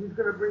will, he's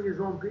going to bring his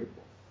own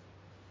people.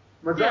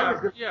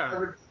 Mazzarri's going to be out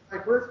of a job by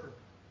Christmas.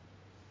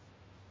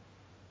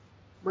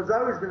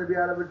 Mazzarri's going to be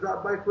out of a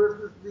job by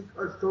Christmas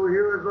because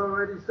Tohir has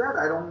already said,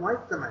 I don't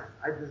like the man.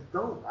 I just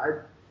don't.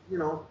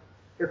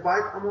 If I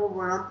come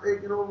over and I'm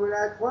taking over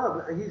that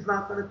club, he's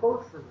not going to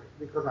coach for me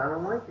because I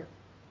don't like him.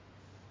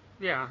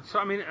 Yeah, so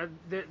I mean,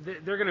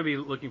 they're going to be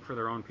looking for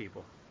their own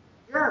people.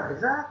 Yeah,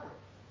 exactly.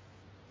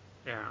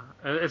 Yeah,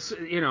 it's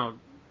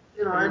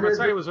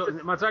Mazzarri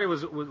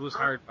was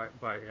hired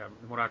by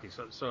Moratti,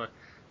 so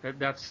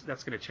that's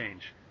going to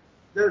change.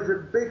 There's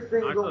a big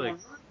thing going on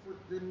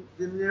with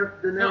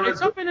the No,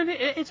 it's up in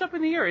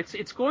the air.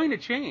 It's going to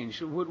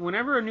change.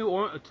 Whenever a new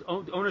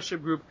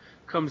ownership group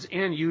comes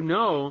in,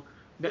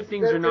 that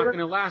things are not going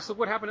to last. Look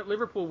what happened at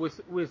Liverpool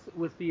with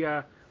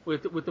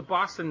the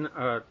Boston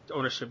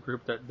ownership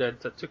group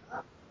that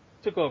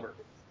took over.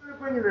 They're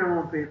bringing their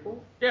own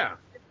people. Yeah,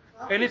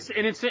 and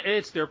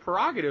it's their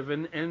prerogative.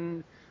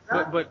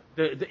 But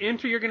the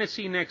Inter you're going to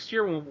see next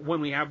year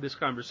when we have this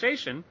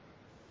conversation,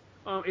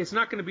 it's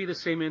not going to be the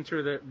same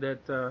Inter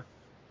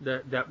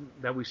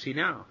that we see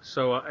now.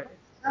 So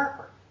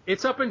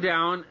it's up and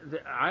down.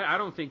 I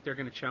don't think they're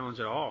going to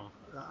challenge at all.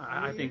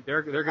 I think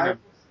they're going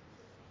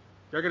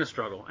to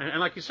struggle. And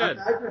like you said,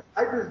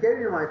 I just gave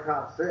you my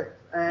top six,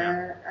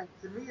 and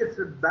to me it's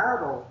a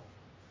battle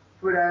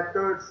for that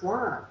third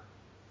slot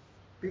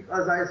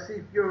because I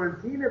see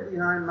Fiorentina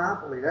behind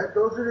Napoli.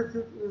 Those are the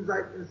two teams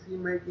I can see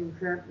making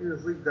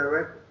Champions League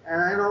directly.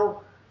 And I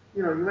know,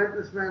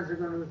 Juventus fans are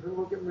going to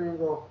look at me and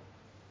go,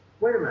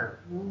 wait a minute,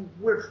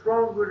 we're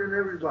stronger than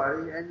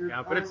everybody. And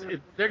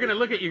they're going to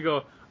look at you and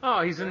go,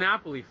 oh, he's a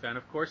Napoli fan.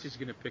 Of course he's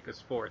going to pick us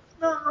fourth.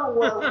 No,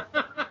 well,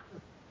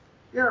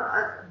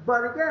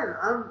 but again,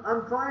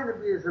 I'm trying to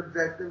be as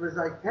objective as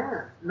I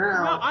can.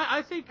 Now,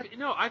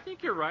 no, I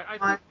think you're right.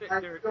 I think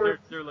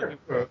they're looking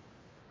for.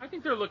 I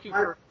think they're looking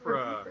for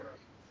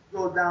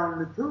go down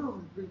the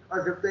tubes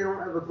because if they don't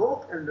have a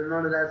goaltender,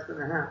 none of that's going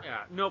to happen.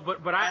 Yeah, no,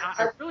 but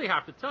I really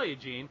have to tell you,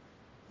 Gene,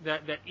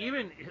 that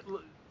even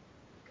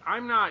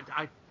I'm not.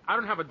 I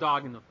don't have a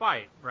dog in the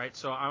fight, right?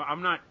 So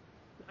I'm not.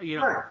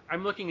 Right.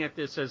 I'm looking at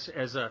this as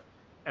a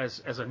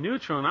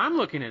neutral, and I'm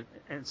looking at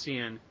and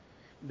seeing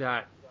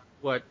that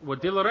what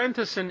De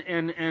Laurentiis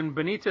and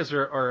Benitez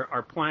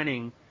are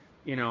planning,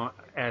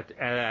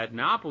 at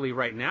Napoli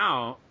right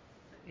now.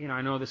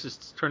 I know this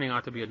is turning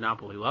out to be a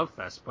Napoli love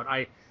fest, but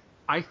I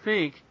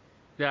think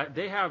that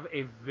they have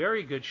a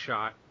very good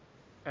shot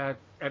at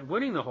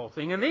winning the whole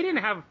thing, and they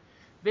didn't have.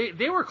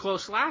 They were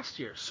close last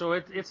year, so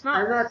it's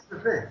not. And that's the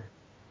thing.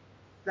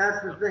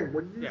 That's the thing.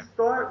 When you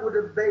start with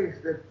a base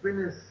that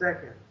finished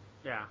second.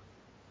 Yeah.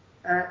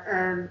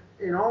 And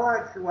in all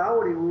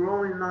actuality, we were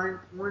only 9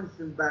 points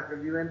in back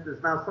of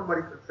Juventus. Now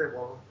somebody could say,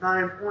 well,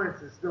 9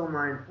 points is still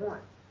 9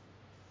 points.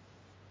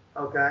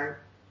 Okay?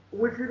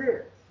 Which it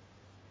is.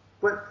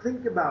 But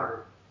think about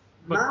it.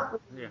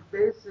 Napoli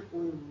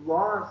basically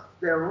lost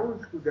their own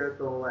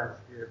Scudetto last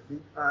year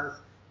because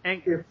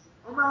if they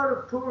come out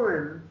of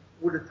Turin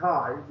with a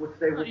tie, which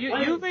they were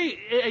playing.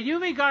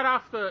 Juve got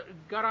off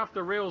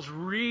the rails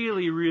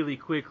really, really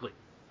quickly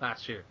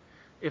last year.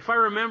 If I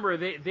remember,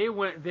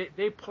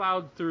 they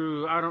plowed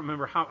through. I don't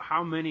remember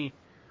how many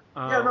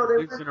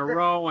weeks in a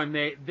row, and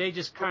they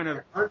just kind of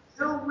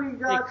until we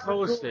got to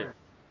coasted.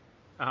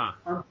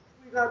 Until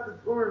we got to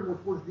Turin,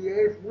 which was the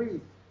 8th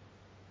week.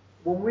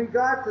 When we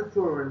got to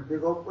Turin to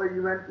go play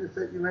Juventus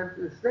at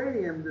Juventus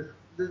Stadium,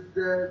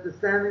 the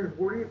standings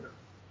were even.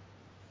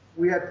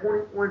 We had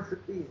 20 points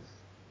apiece.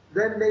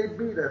 Then they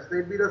beat us.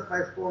 They beat us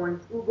by scoring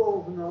 2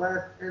 goals in the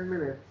last 10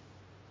 minutes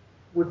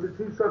with the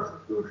 2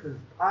 substitutions.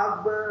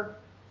 Pogba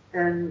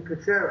and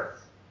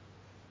Caceres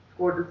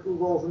scored the 2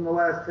 goals in the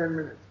last 10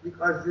 minutes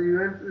because the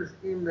Juventus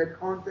team that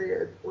Conte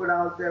had put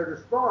out there to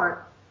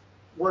start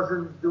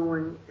wasn't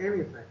doing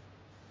anything.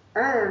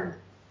 And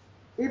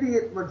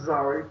idiot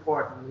Mazzarri,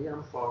 pardon me,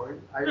 I'm sorry.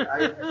 I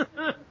say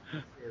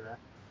that.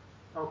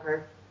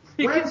 Okay.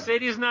 You can say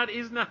he's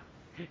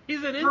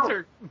an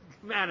Inter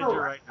manager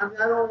right now. I mean,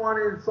 I don't want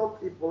to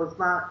insult people. It's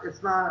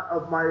not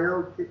of my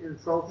ilk to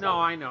insult No,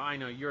 I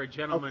know. You're a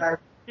gentleman. Okay.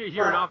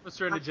 You're an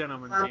officer and a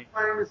gentleman. What I'm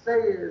trying to say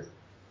is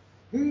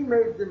he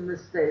made the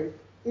mistake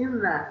in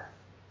that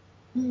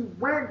he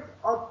went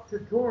up to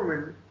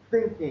Turin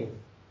thinking,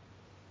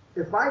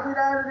 if I get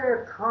out of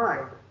there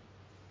tied,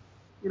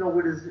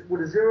 with a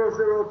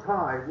 0-0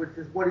 tie, which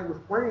is what he was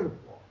playing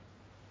for,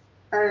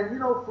 And,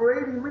 for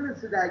 80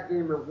 minutes of that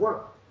game, it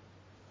worked.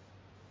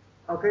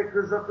 Okay,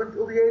 because up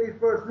until the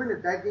 81st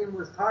minute, that game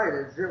was tied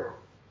at 0.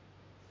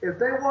 If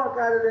they walk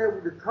out of there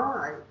with a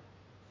tie,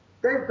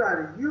 they've got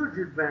a huge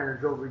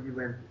advantage over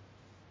Juventus.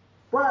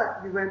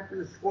 But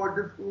Juventus scored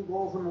the 2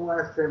 goals in the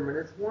last 10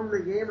 minutes, won the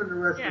game, and the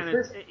rest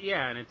is history.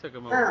 And it took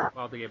them a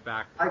while to get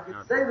back. I can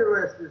say the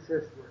rest is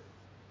history.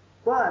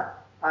 But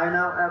I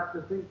now have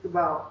to think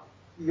about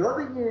the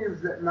other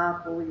games that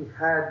Napoli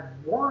had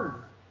won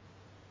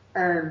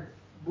and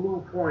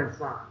blew points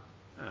on.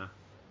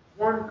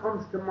 One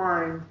comes to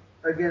mind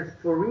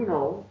against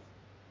Torino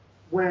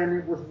when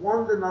it was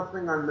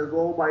 1-0 on the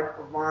goal by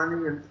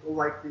Cavani until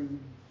like the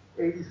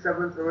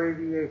 87th or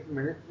 88th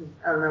minute. And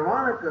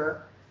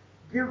Aronica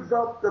gives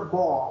up the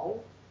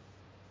ball,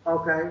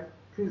 okay,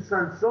 to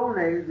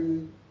Sansone,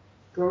 the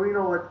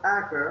Torino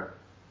attacker.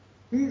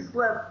 He's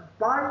left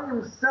by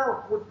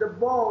himself with the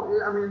ball.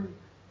 I mean,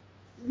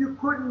 you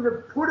couldn't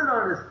have put it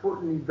on his foot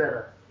any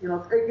better.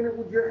 Taking it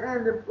with your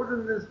hand and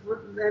putting his foot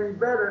any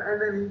better,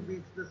 and then he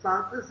beats the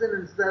Santos,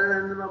 and instead of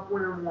ending up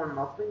winning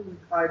 1-0, we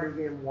tied the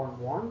game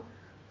 1-1.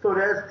 So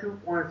there's 2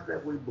 points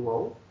that we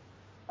blow.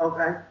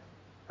 Okay?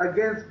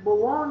 Against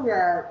Bologna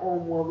at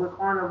home, well, the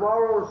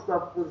Cannavaro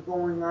stuff was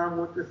going on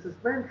with the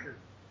suspension.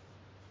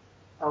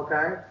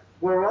 Okay?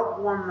 We're up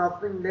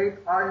 1-0. They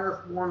tie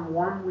us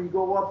 1-1. We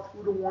go up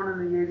 2-1 in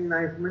the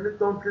 89th minute.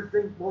 Don't you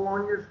think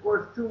Bologna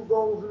scores 2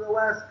 goals in the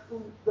last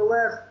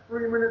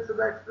 3 minutes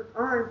of extra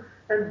time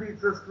and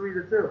beats us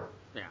 3-2?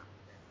 Yeah.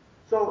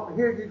 So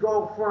here you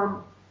go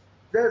from,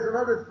 there's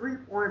another 3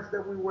 points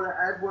that we would have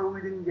had where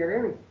we didn't get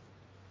any.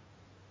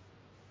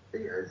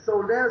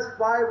 So there's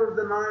 5 of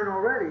the 9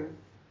 already.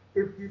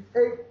 If you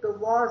take the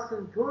loss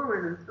in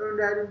Turin and turn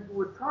that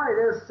into a tie,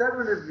 there's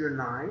 7 of your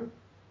 9.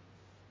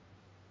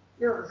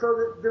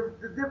 So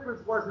the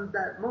difference wasn't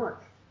that much.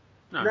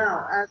 No.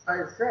 Now, as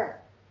I said,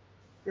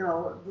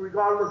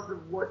 regardless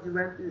of what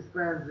Juventus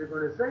fans are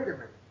going to say to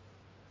me,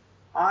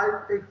 I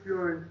pick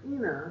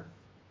Fiorentina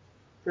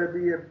to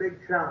be a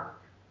big challenge.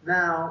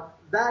 Now,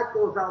 that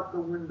goes out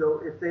the window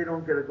if they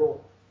don't get a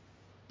goal.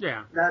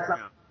 Yeah. That's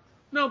yeah.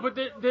 No, but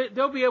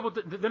they'll be able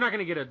to. They're not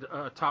going to get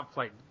a top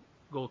flight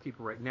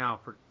goalkeeper right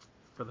now for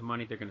the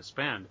money they're going to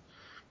spend.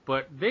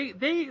 But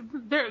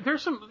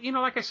there's some,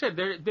 like I said,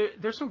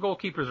 there's some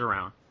goalkeepers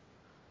around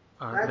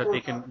that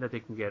they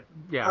can get.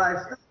 Yeah. But I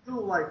still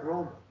do like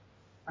Roma.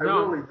 I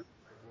really do.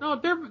 No,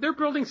 they're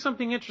building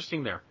something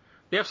interesting there.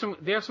 They have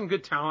some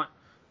good talent.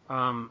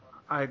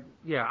 I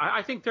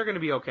think they're going to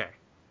be okay.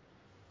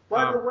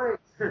 By the way,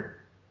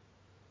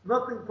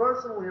 nothing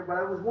personal here, but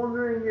I was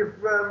wondering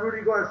if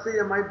Rudy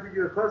Garcia might be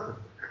your cousin.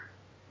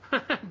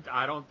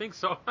 I don't think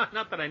so.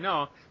 Not that I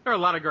know. There are a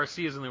lot of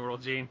Garcias in the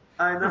world, Gene.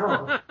 I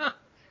know.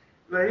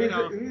 But he's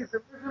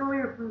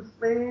originally from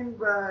Spain,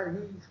 but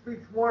he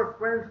speaks more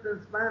French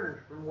than Spanish,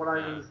 from what I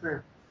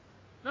understand.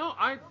 No,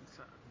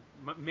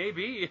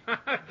 maybe.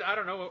 I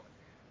don't know.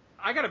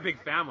 I got a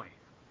big family.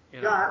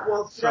 Yeah,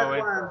 well, so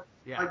that's why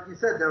like you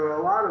said, there were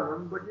a lot of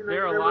them, but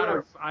there are a lot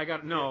of.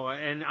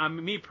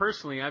 And me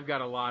personally, I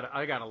got a lot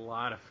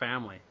of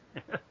family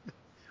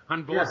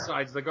on both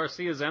sides, the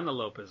Garcias and the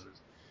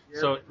Lopez's. Yeah,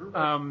 so,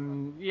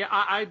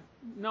 I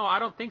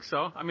don't think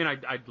so. I mean,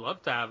 I'd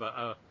love to have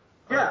a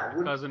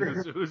cousin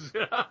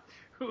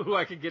who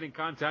I could get in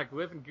contact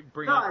with and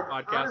bring on the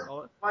podcast.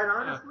 Quite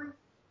honestly,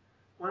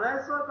 when I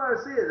saw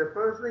Garcia, the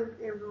first thing that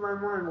came to my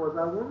mind was,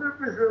 I wonder if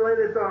he's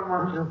related to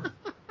Armando.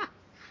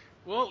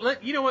 Well,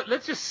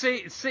 let's just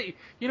say,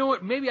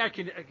 maybe I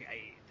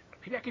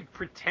could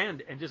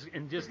pretend and just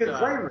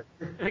claim it.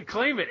 And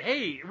claim it.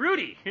 Hey,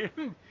 Rudy,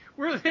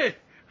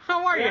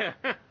 how are you?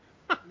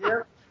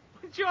 Yep.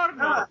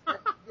 Buongiorno.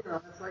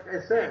 No, it's like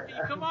I said.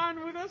 Hey, come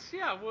on with us.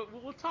 Yeah,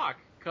 we'll talk.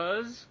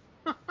 Cause.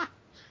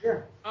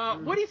 Yeah.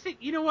 What do you think?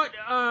 You know what?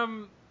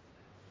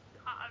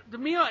 The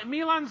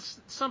Milan's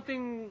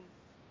something.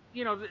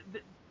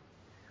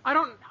 I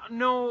don't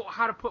know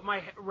how to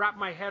wrap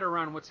my head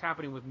around what's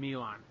happening with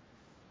Milan.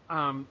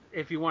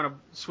 If you want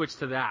to switch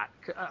to that,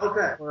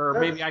 okay. Or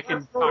maybe I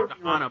can talk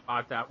to Anna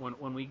about that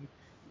when we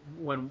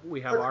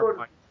have our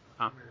fight.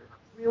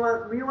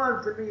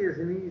 Milan to me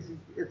is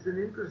it's an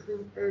interesting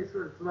case,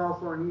 but it's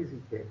also an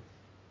easy case.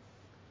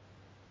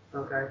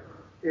 Okay?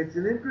 It's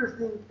an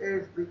interesting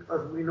case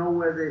because we know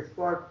where they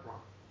start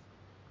from.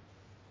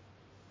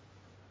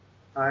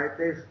 Alright?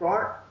 They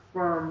start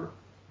from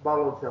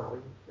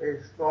Balotelli.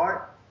 They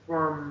start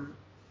from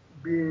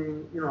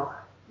being,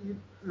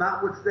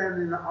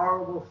 notwithstanding the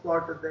horrible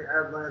start that they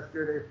had last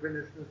year, they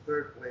finished in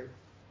 3rd place.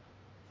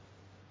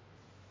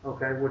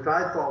 Okay? Which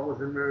I thought was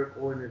a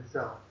miracle in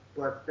itself.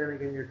 But then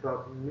again, you're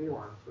talking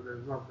Milan, so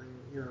there's nothing,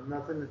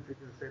 nothing that you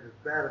can say that's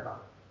bad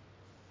about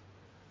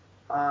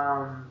it.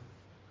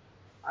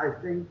 I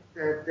think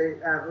that they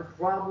have a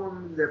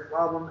problem. Their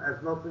problem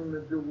has nothing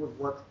to do with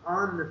what's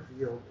on the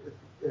field.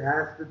 It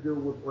has to do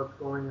with what's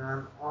going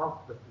on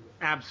off the field.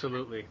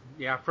 Absolutely,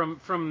 yeah. From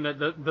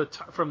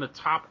the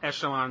top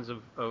echelons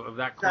of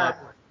that club,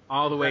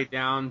 all the way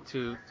down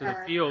to the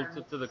field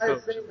to the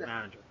coach and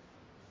manager.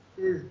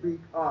 is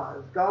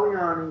because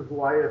Galliani,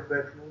 who I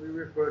affectionately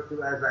refer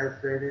to, as I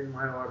said in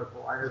my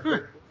article, I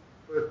affectionately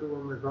refer to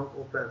him as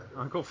Uncle Fester.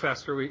 Uncle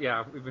Fester, we've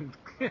been.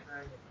 Okay.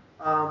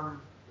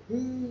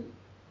 He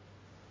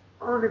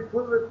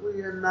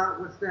unequivocally and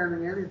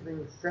notwithstanding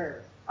anything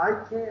says, I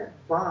can't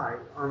buy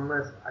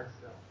unless I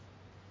sell.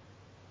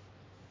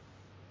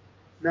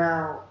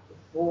 Now,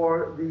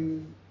 for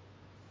the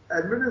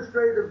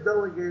administrative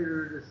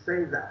delegator to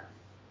say that,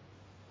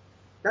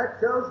 that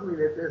tells me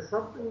that there's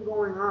something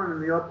going on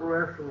in the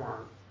upper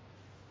echelons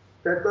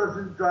that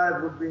doesn't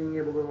jive with being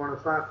able to run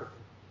a soccer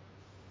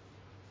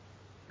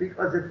team.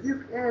 Because if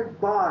you can't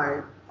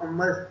buy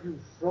unless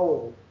you've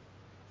sold,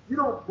 you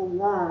don't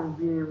belong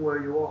being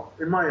where you are,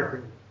 in my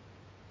opinion.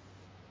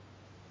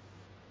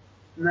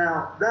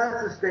 Now,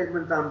 that's a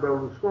statement on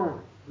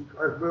Berlusconi,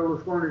 because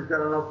Berlusconi's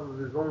got enough of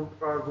his own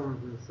problems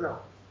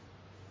himself.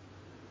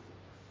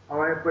 All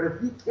right, but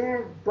if he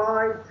can't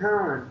buy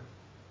talent,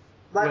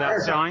 like without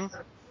as selling?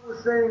 I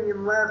was saying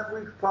in last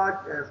week's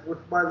podcast, which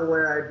by the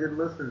way I did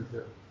listen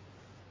to.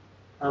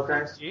 Okay,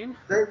 Thanks, Gene.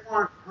 They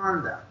want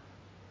Honda.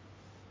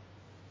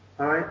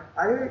 All right,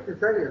 I hate to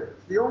tell you this.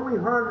 The only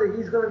Honda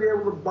he's going to be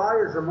able to buy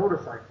is a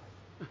motorcycle.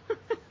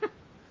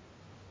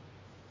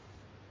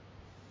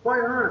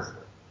 Quite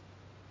honestly.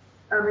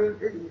 I mean,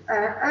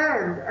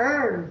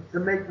 and to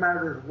make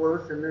matters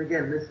worse, and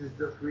again, this is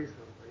just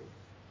recently,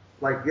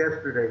 like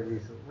yesterday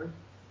recently,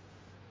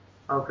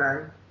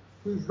 okay,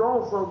 he's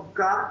also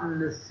gotten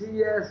the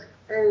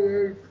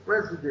CSKA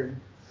president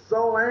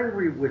so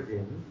angry with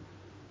him,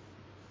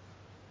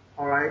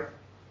 all right,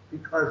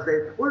 because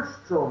they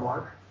pushed so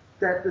much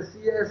that the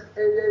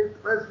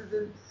CSKA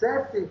president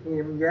said to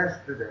him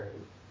yesterday,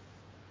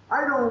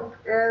 I don't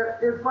care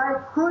if I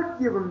could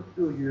give them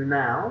to you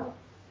now.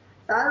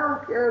 I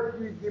don't care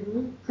if you give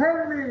me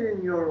 10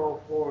 million euro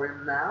for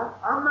him now.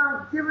 I'm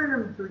not giving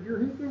him to you.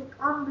 He can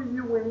come to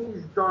you when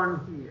he's done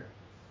here.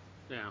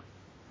 Yeah.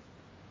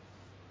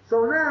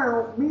 So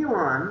now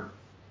Milan,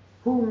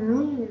 who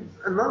needs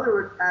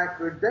another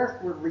attacker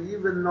desperately,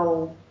 even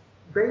though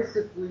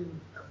basically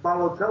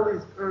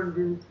Balotelli's turned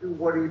into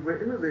what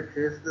Ibrahimovic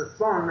is, the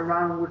sun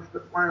around which the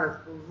planets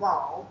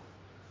revolve.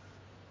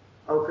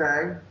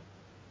 Okay?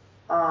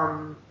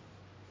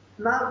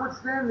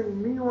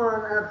 Notwithstanding,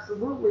 Milan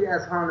absolutely,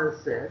 as Hannah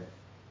said,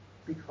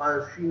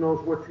 because she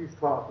knows what she's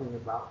talking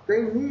about,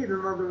 they need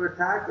another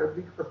attacker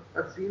because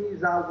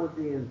Pazzini's out with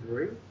the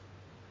injury.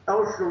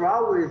 El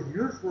Shaarawy is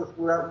useless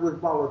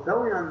with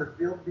Balotelli on the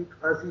field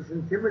because he's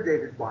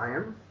intimidated by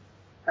him,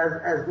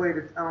 as great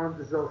a talent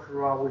as El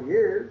Shaarawy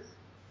is.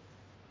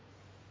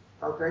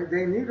 Okay,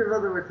 they need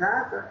another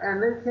attacker,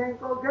 and they can't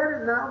go get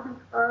it now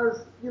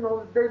because,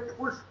 they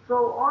pushed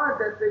so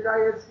hard that the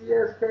guy at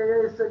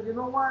CSKA said, you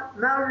know what,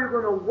 now you're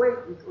going to wait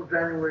until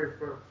January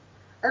 1st.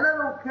 And I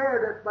don't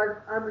care that by the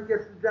time it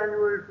gets to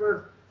January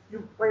 1st,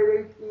 you've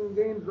played 18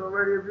 games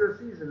already of your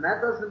season.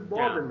 That doesn't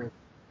bother me.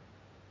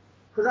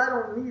 Because I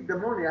don't need the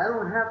money. I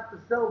don't have to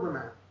sell the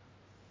man.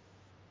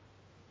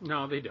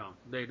 No, they don't.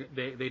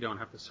 They don't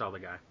have to sell the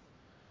guy.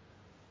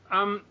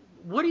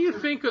 What do you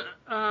think?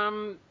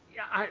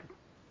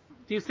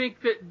 Do you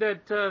think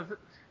that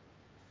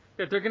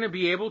they're going to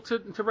be able to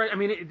write? I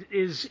mean,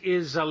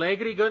 is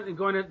Allegri going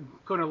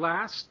to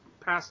last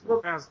past?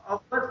 Look, let's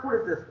put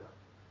it this way.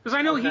 Because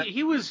I know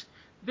he was.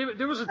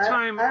 There was a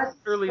time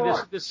early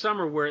this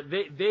summer where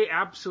they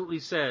absolutely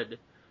said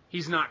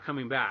he's not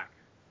coming back,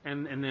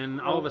 and then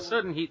all of a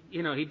sudden he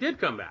did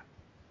come back.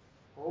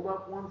 Hold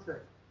up one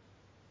second.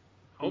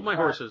 Hold my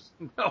horses.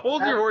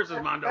 Hold your horses,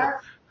 Mondo.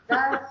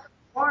 That's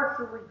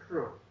partially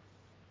true.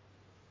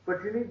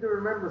 But you need to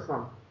remember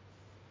something.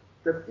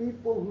 The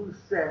people who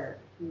said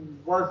he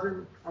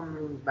wasn't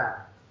coming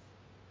back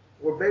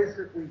were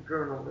basically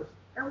journalists,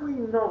 and we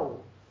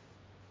know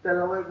that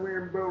Allegri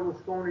and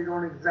Berlusconi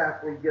don't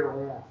exactly get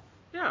along.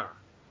 Yeah.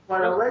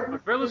 But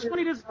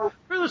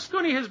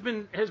Berlusconi has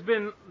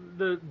been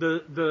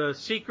the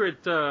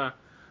secret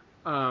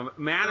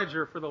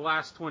manager for the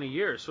last 20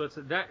 years. So it's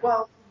that.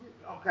 Well,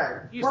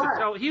 okay. He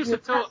used to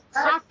tell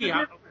Saki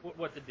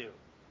what to do.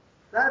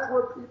 That's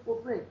what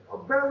people think.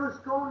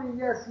 Berlusconi,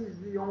 yes, he's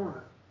the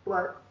owner,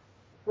 but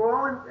for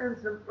all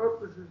intents and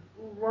purposes,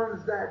 who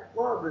runs that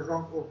club is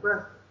Uncle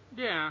Fester.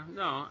 Yeah,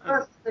 no,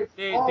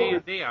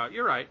 day out.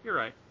 You're right.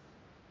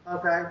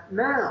 Okay,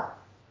 now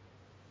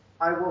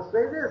I will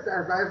say this,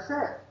 as I've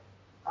said,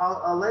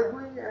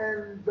 Allegri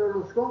and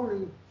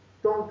Berlusconi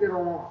don't get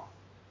along,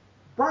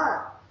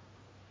 but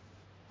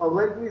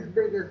Allegri's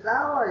biggest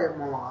ally at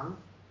Milan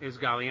is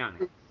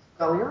Galliani.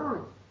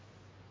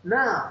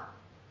 Now,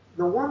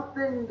 the one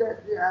thing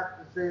that you have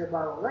to say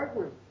about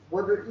Allegri,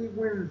 whether he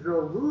wins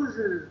or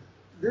loses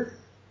this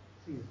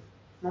season,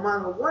 no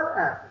matter what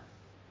happens,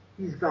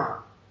 he's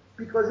gone.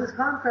 Because his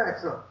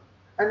contract's up.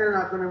 And they're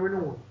not going to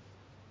renew him.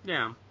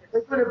 Yeah.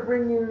 They're going to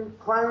bring in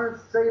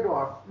Clarence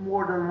Seedorf,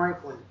 more than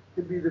likely,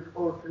 to be the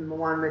coach in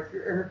Milan next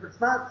year. And if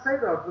it's not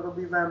Seedorf, it'll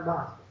be Van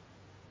Basten.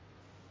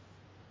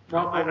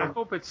 Well, I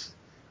hope it's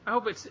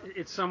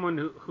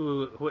someone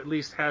who at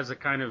least has a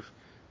kind of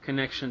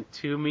connection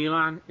to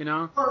Milan, you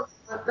know? Well,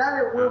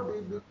 that it will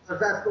be because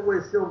that's the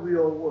way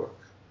Silvio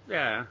works.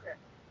 Yeah.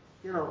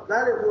 You know,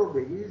 that it will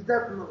be. He's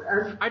definitely.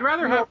 And, I'd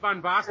rather you know, have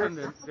Van Basten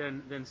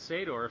than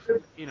Seedorf, to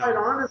be you quite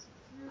know. honest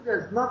with you,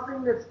 there's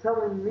nothing that's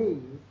telling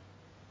me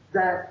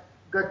that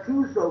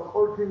Gattuso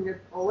coaching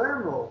at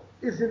Palermo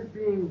isn't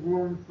being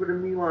groomed for the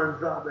Milan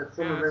job at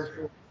some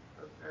eventual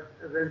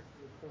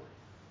point.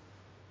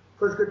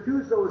 Because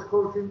Gattuso is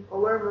coaching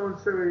Palermo in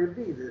Serie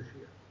B this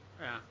year.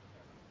 Yeah.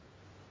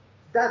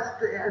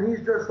 And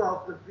he's just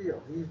off the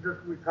field. He's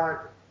just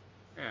retired.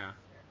 Yeah.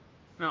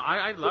 No,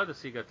 I'd love to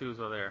see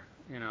Gattuso there.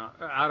 You know,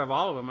 out of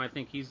all of them, I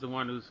think he's the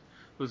one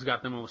who's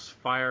got the most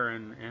fire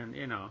and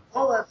you know,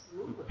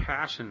 absolutely,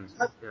 passion.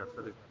 absolutely.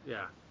 For the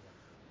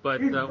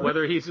But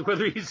whether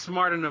he's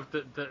smart enough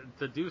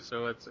to do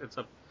so, it's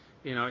a,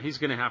 you know, he's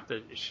going to have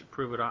to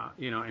prove it,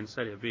 you know, in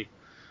Serie B.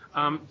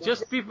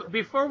 Just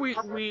before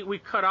we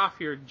cut off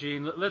here,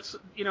 Gene, let's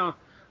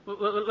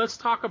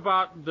talk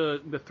about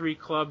the three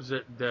clubs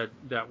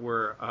that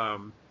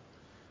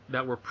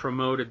were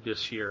promoted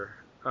this year,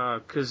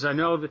 because I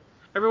know that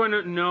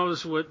everyone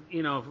knows what do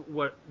you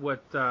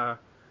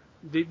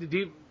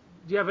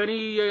have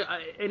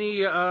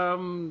any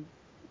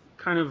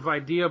kind of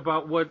idea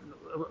about what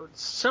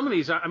some of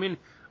these? I mean,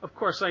 of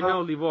course, I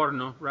know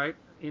Livorno, right?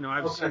 You know,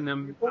 I've seen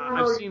them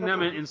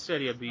in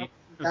Serie B,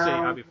 in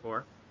Serie A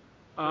before.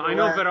 I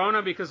know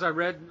Verona because I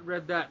read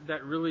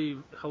that really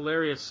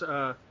hilarious,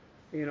 a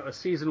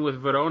season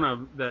with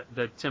Verona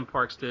that Tim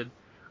Parks did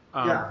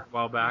a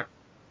while back.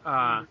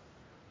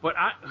 But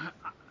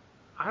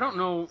I don't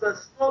know.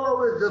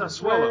 Sassuolo is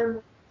a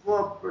brand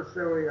club for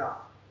Serie A.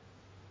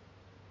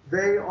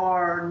 They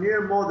are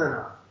near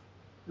Modena.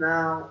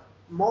 Now,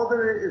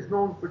 Modena is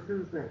known for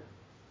two things.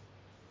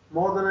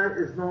 Modena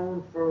is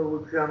known for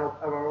Luciano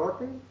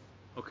Pavarotti.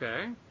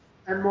 Okay.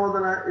 And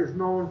Modena is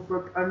known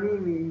for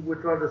Panini,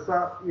 which are the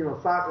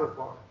soccer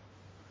cards.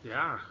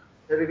 Yeah.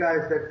 They're the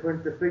guys that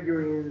print the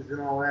figurines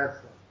and all that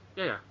stuff.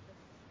 Yeah.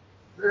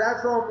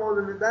 That's all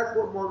Modena. That's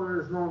what Modena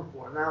is known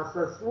for. Now,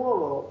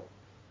 Sassuolo,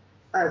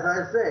 as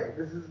I say,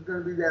 this is going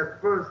to be their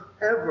first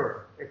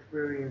ever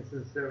experience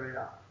in Serie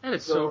A. And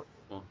it's so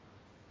cool.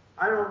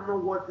 I don't know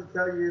what to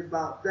tell you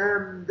about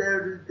them.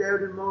 They're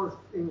the most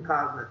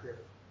incognitive.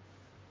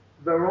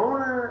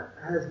 Verona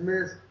has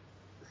missed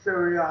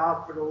Serie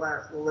A for the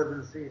last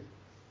 11 seasons.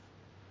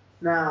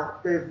 Now,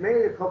 they've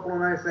made a couple of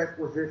nice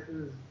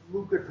acquisitions.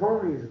 Luca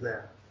Toni's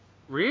there.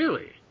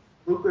 Really?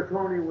 Luca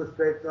Toni was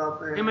picked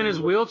up. And him in his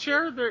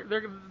wheelchair?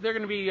 They're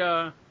going to be.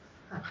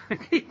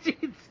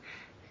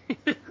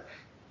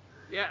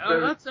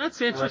 Yeah,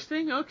 that's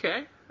interesting.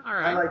 Okay, all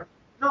right.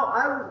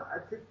 I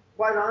think,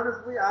 quite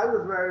honestly, I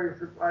was very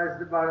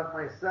surprised about it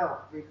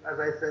myself because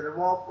I said of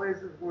all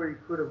places where he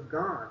could have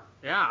gone.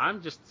 Yeah,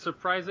 I'm just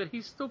surprised that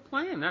he's still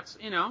playing. That's,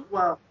 you know.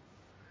 Well,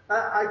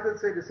 I could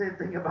say the same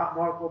thing about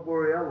Marco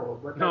Borriello,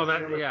 but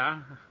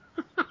yeah.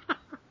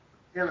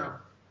 You know,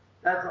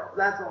 that's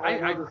all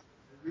other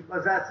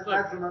because that's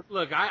another.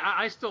 Look,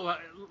 I still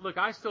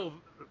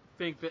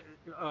think that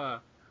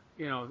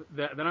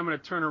that I'm going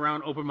to turn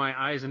around, open my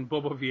eyes, and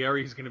Bobo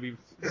Vieri is going to be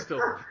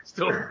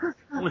still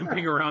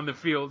limping around the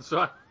field.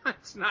 So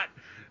it's not.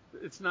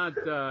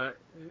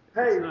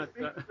 Hey,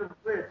 speaking of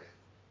which,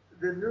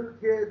 the new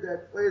kid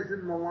that plays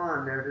in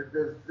Milan there,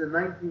 the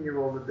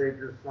 19-year-old that they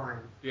just signed.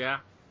 Yeah.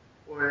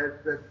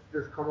 Or that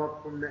just come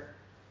up from there.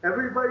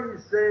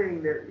 Everybody's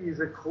saying that he's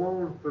a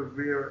clone for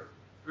Vieri.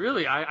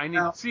 Really, I need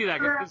to see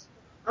that.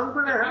 I'm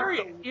going to have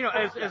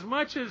to. As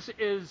much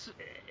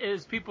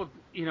as people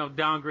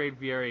downgrade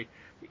Vieri,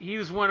 he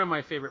was one of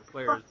my favorite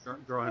players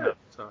growing up.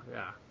 So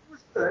yeah. He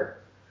was good.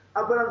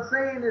 What I'm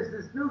saying is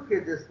this new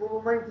kid, this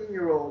little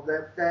 19-year-old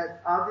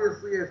that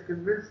obviously has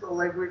convinced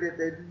Allegri that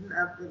they didn't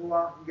have to go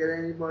out and get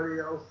anybody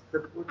else to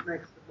put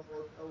next to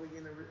Balotelli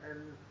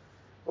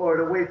or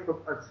to wait for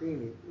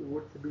Pazzini,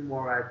 to be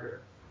more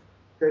accurate.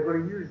 They're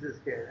going to use this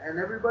kid, and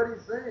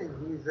everybody's saying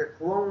he's a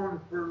clone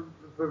for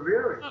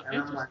Vieri. Oh, and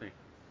interesting. I'm like,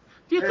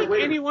 do you think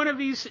any one of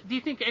these? Do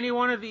you think any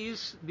one of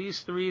these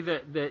three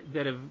that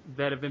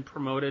have been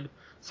promoted,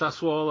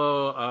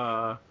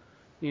 Sassuolo,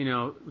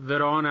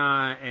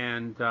 Verona,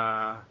 and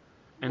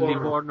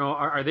Livorno,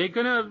 are they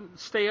going to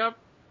stay up?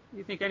 Do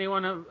you think any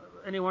one of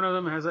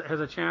them has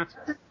a chance?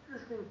 That's an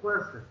interesting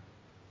question,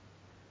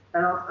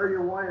 and I'll tell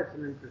you why it's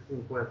an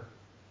interesting question.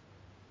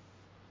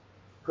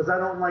 Because I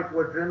don't like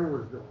what Genoa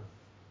was doing.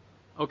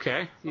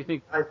 Okay, you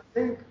think? I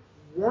think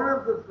one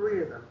of the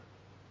three of them,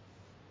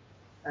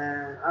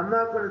 and I'm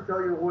not going to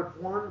tell you which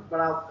one, but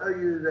I'll tell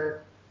you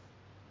that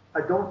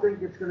I don't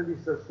think it's going to be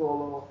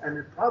Sassuolo, and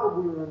it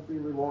probably won't be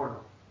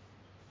Livorno.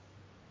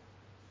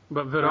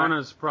 But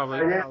Verona's probably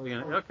going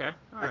to. Okay,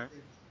 all right. I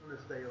think it's going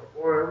to stay up,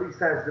 or at least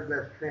has the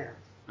best chance.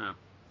 No.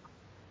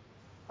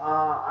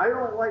 I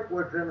don't like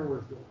what Genoa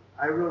was doing.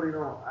 I really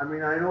don't. I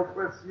mean, I know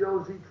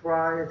Preziosi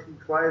tries. He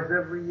tries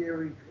every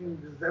year. He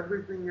changes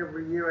everything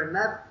every year, and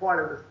that's part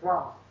of his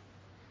problem.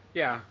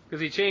 Yeah, because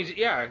he changed.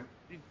 Yeah.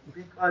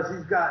 Because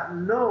he's got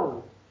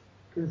no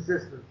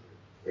consistency.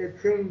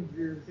 It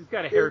changes. He's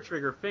got a hair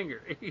trigger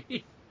finger.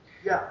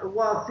 Yeah,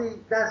 well, see,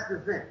 that's the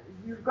thing.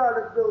 You've got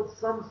to build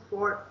some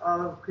sort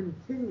of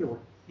continuance.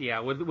 Yeah,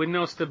 with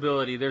no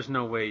stability, there's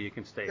no way you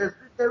can stay.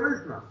 There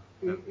is none.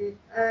 And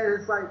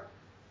it's like,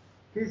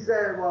 he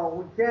said, well,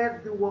 we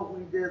can't do what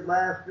we did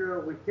last year,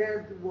 we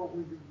can't do what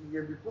we did the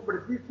year before, but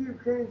if you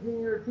keep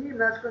changing your team,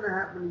 that's going to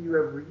happen to you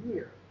every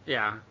year.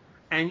 Yeah,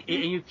 and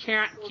you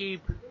can't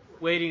keep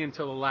waiting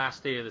until the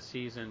last day of the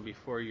season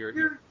before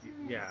you're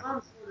yeah.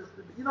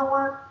 You know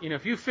what? You know,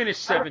 if you finish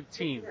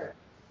 17th,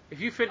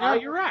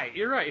 you're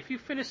right. If you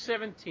finish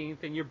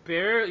 17th and you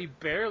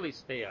barely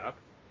stay up,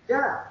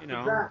 yeah, you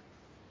know, exactly.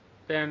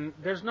 then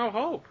there's no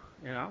hope,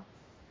 you know.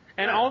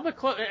 And all the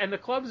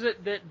clubs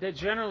that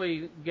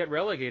generally get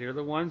relegated are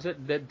the ones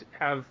that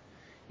have,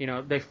 you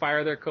know, they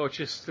fire their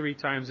coaches 3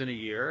 times in a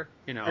year,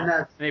 you know,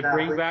 and they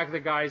bring back the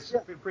guys,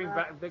 back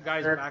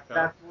up.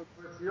 That's what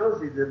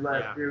Preziosi did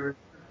last year.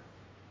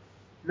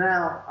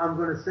 Now, I'm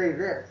going to say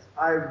this.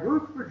 I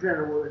root for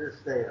Genoa to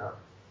stay up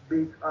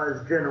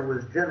because Genoa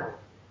is Genoa.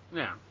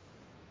 Yeah.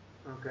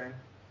 Okay.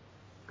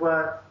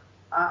 But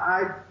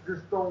I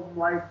just don't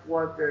like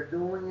what they're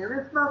doing, and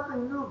it's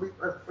nothing new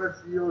because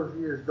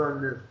Preziosi has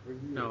done this for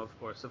years. No, of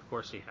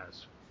course he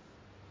has.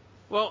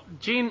 Well,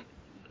 Gene,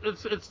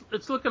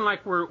 it's looking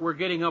like we're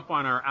getting up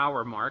on our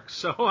hour mark,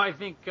 so I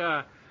think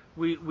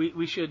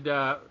we should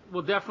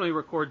we'll definitely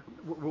record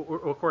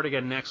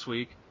again next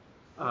week.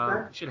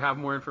 Okay. We should have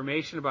more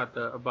information about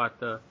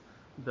the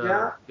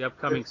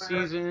upcoming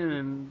season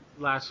and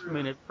last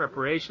minute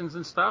preparations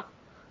and stuff.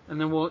 And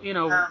then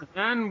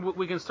then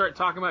we can start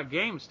talking about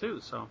games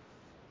too. So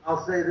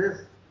I'll say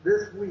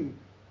this week,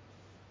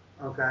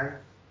 okay.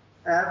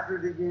 After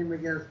the game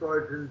against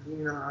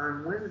Argentina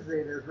on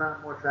Wednesday, there's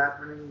not much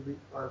happening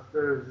because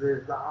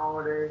Thursday is the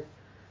holiday.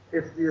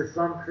 It's the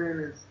Assumption.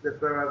 It's the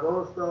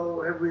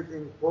Ferragosto.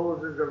 Everything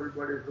closes.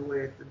 Everybody's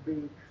away at the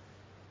beach.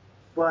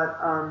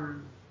 But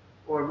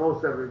or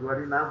most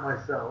everybody, not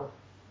myself.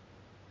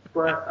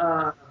 But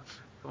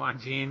come on,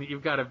 Gene,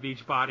 you've got a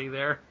beach body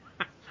there.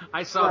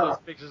 I saw those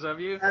pictures of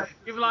you.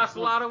 You've lost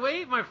a lot of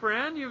weight, my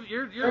friend.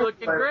 You're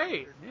looking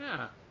great.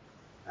 Yeah.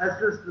 That's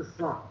just the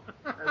sun.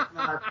 That's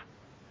not.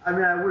 I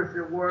mean, I wish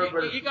it were,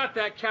 but you got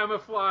that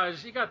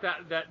camouflage. You got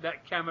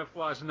that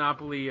camouflage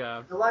Napoli.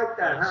 You like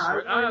that,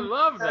 huh? I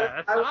love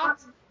that. That's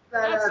awesome.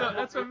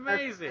 That's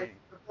amazing.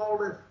 The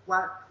ballers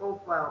flat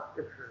profile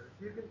picture.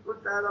 If you can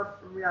put that up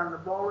for me on the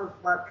ballers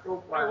flat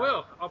profile. I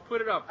will. I'll put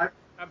it up.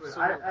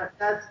 Absolutely.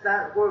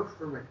 That works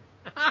for me.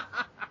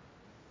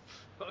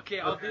 Okay,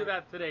 I'll do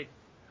that today.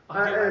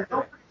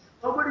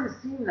 Nobody's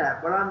seen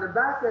that, but on the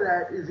back of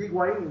that is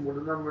Higuain with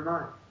a number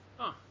 9.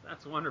 Oh,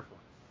 that's wonderful.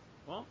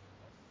 Well,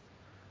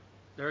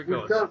 there it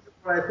goes. Which tells you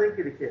what I think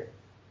of the kid.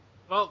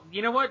 Well,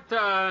 you know what?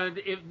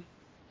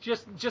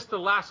 Just the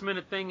last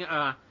minute thing.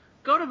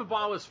 Go to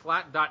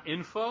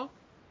theballisflat.info.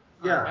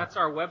 Yeah. That's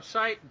our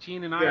website.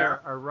 Gene and I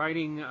are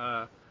writing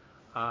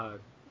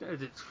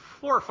it's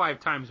 4 or 5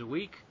 times a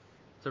week.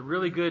 It's a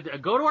really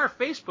good. Go to our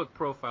Facebook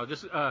profile.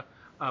 Just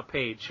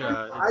page.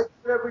 I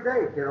do it every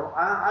day, you know.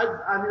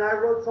 I mean, I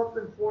wrote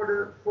something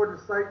for the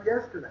site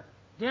yesterday.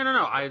 Yeah,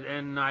 no.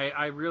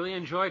 I really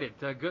enjoyed it.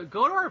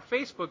 Go to our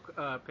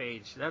Facebook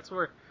page. That's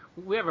where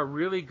we have a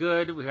really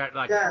good. We got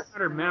like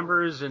 200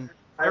 members, and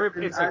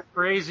it's a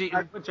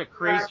bunch of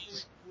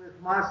crazies.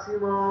 With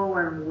Massimo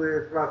and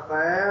with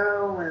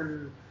Rafael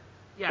and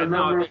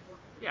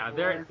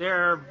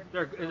they're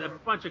a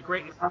bunch of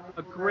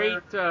a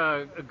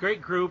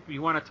great group.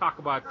 You want to talk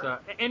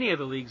about any of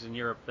the leagues in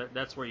Europe?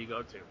 That's where you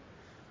go to.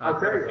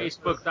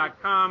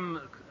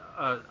 Facebook.com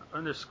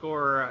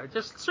 _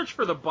 just search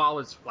for The Ball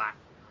is Flat.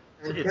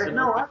 It's an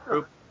open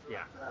group.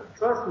 Yeah.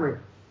 Trust me.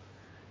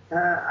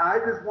 I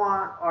just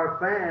want our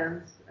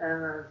fans,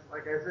 and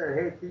like I said,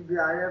 hey,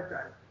 TBIF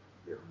guys,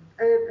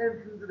 pay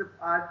attention to the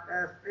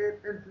podcast, pay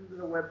attention to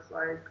the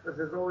website, because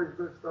there's always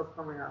good stuff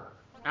coming out of it.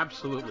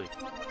 Absolutely. I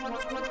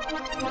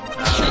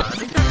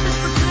think that's it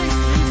for today.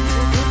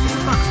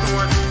 We'll talk some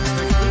more.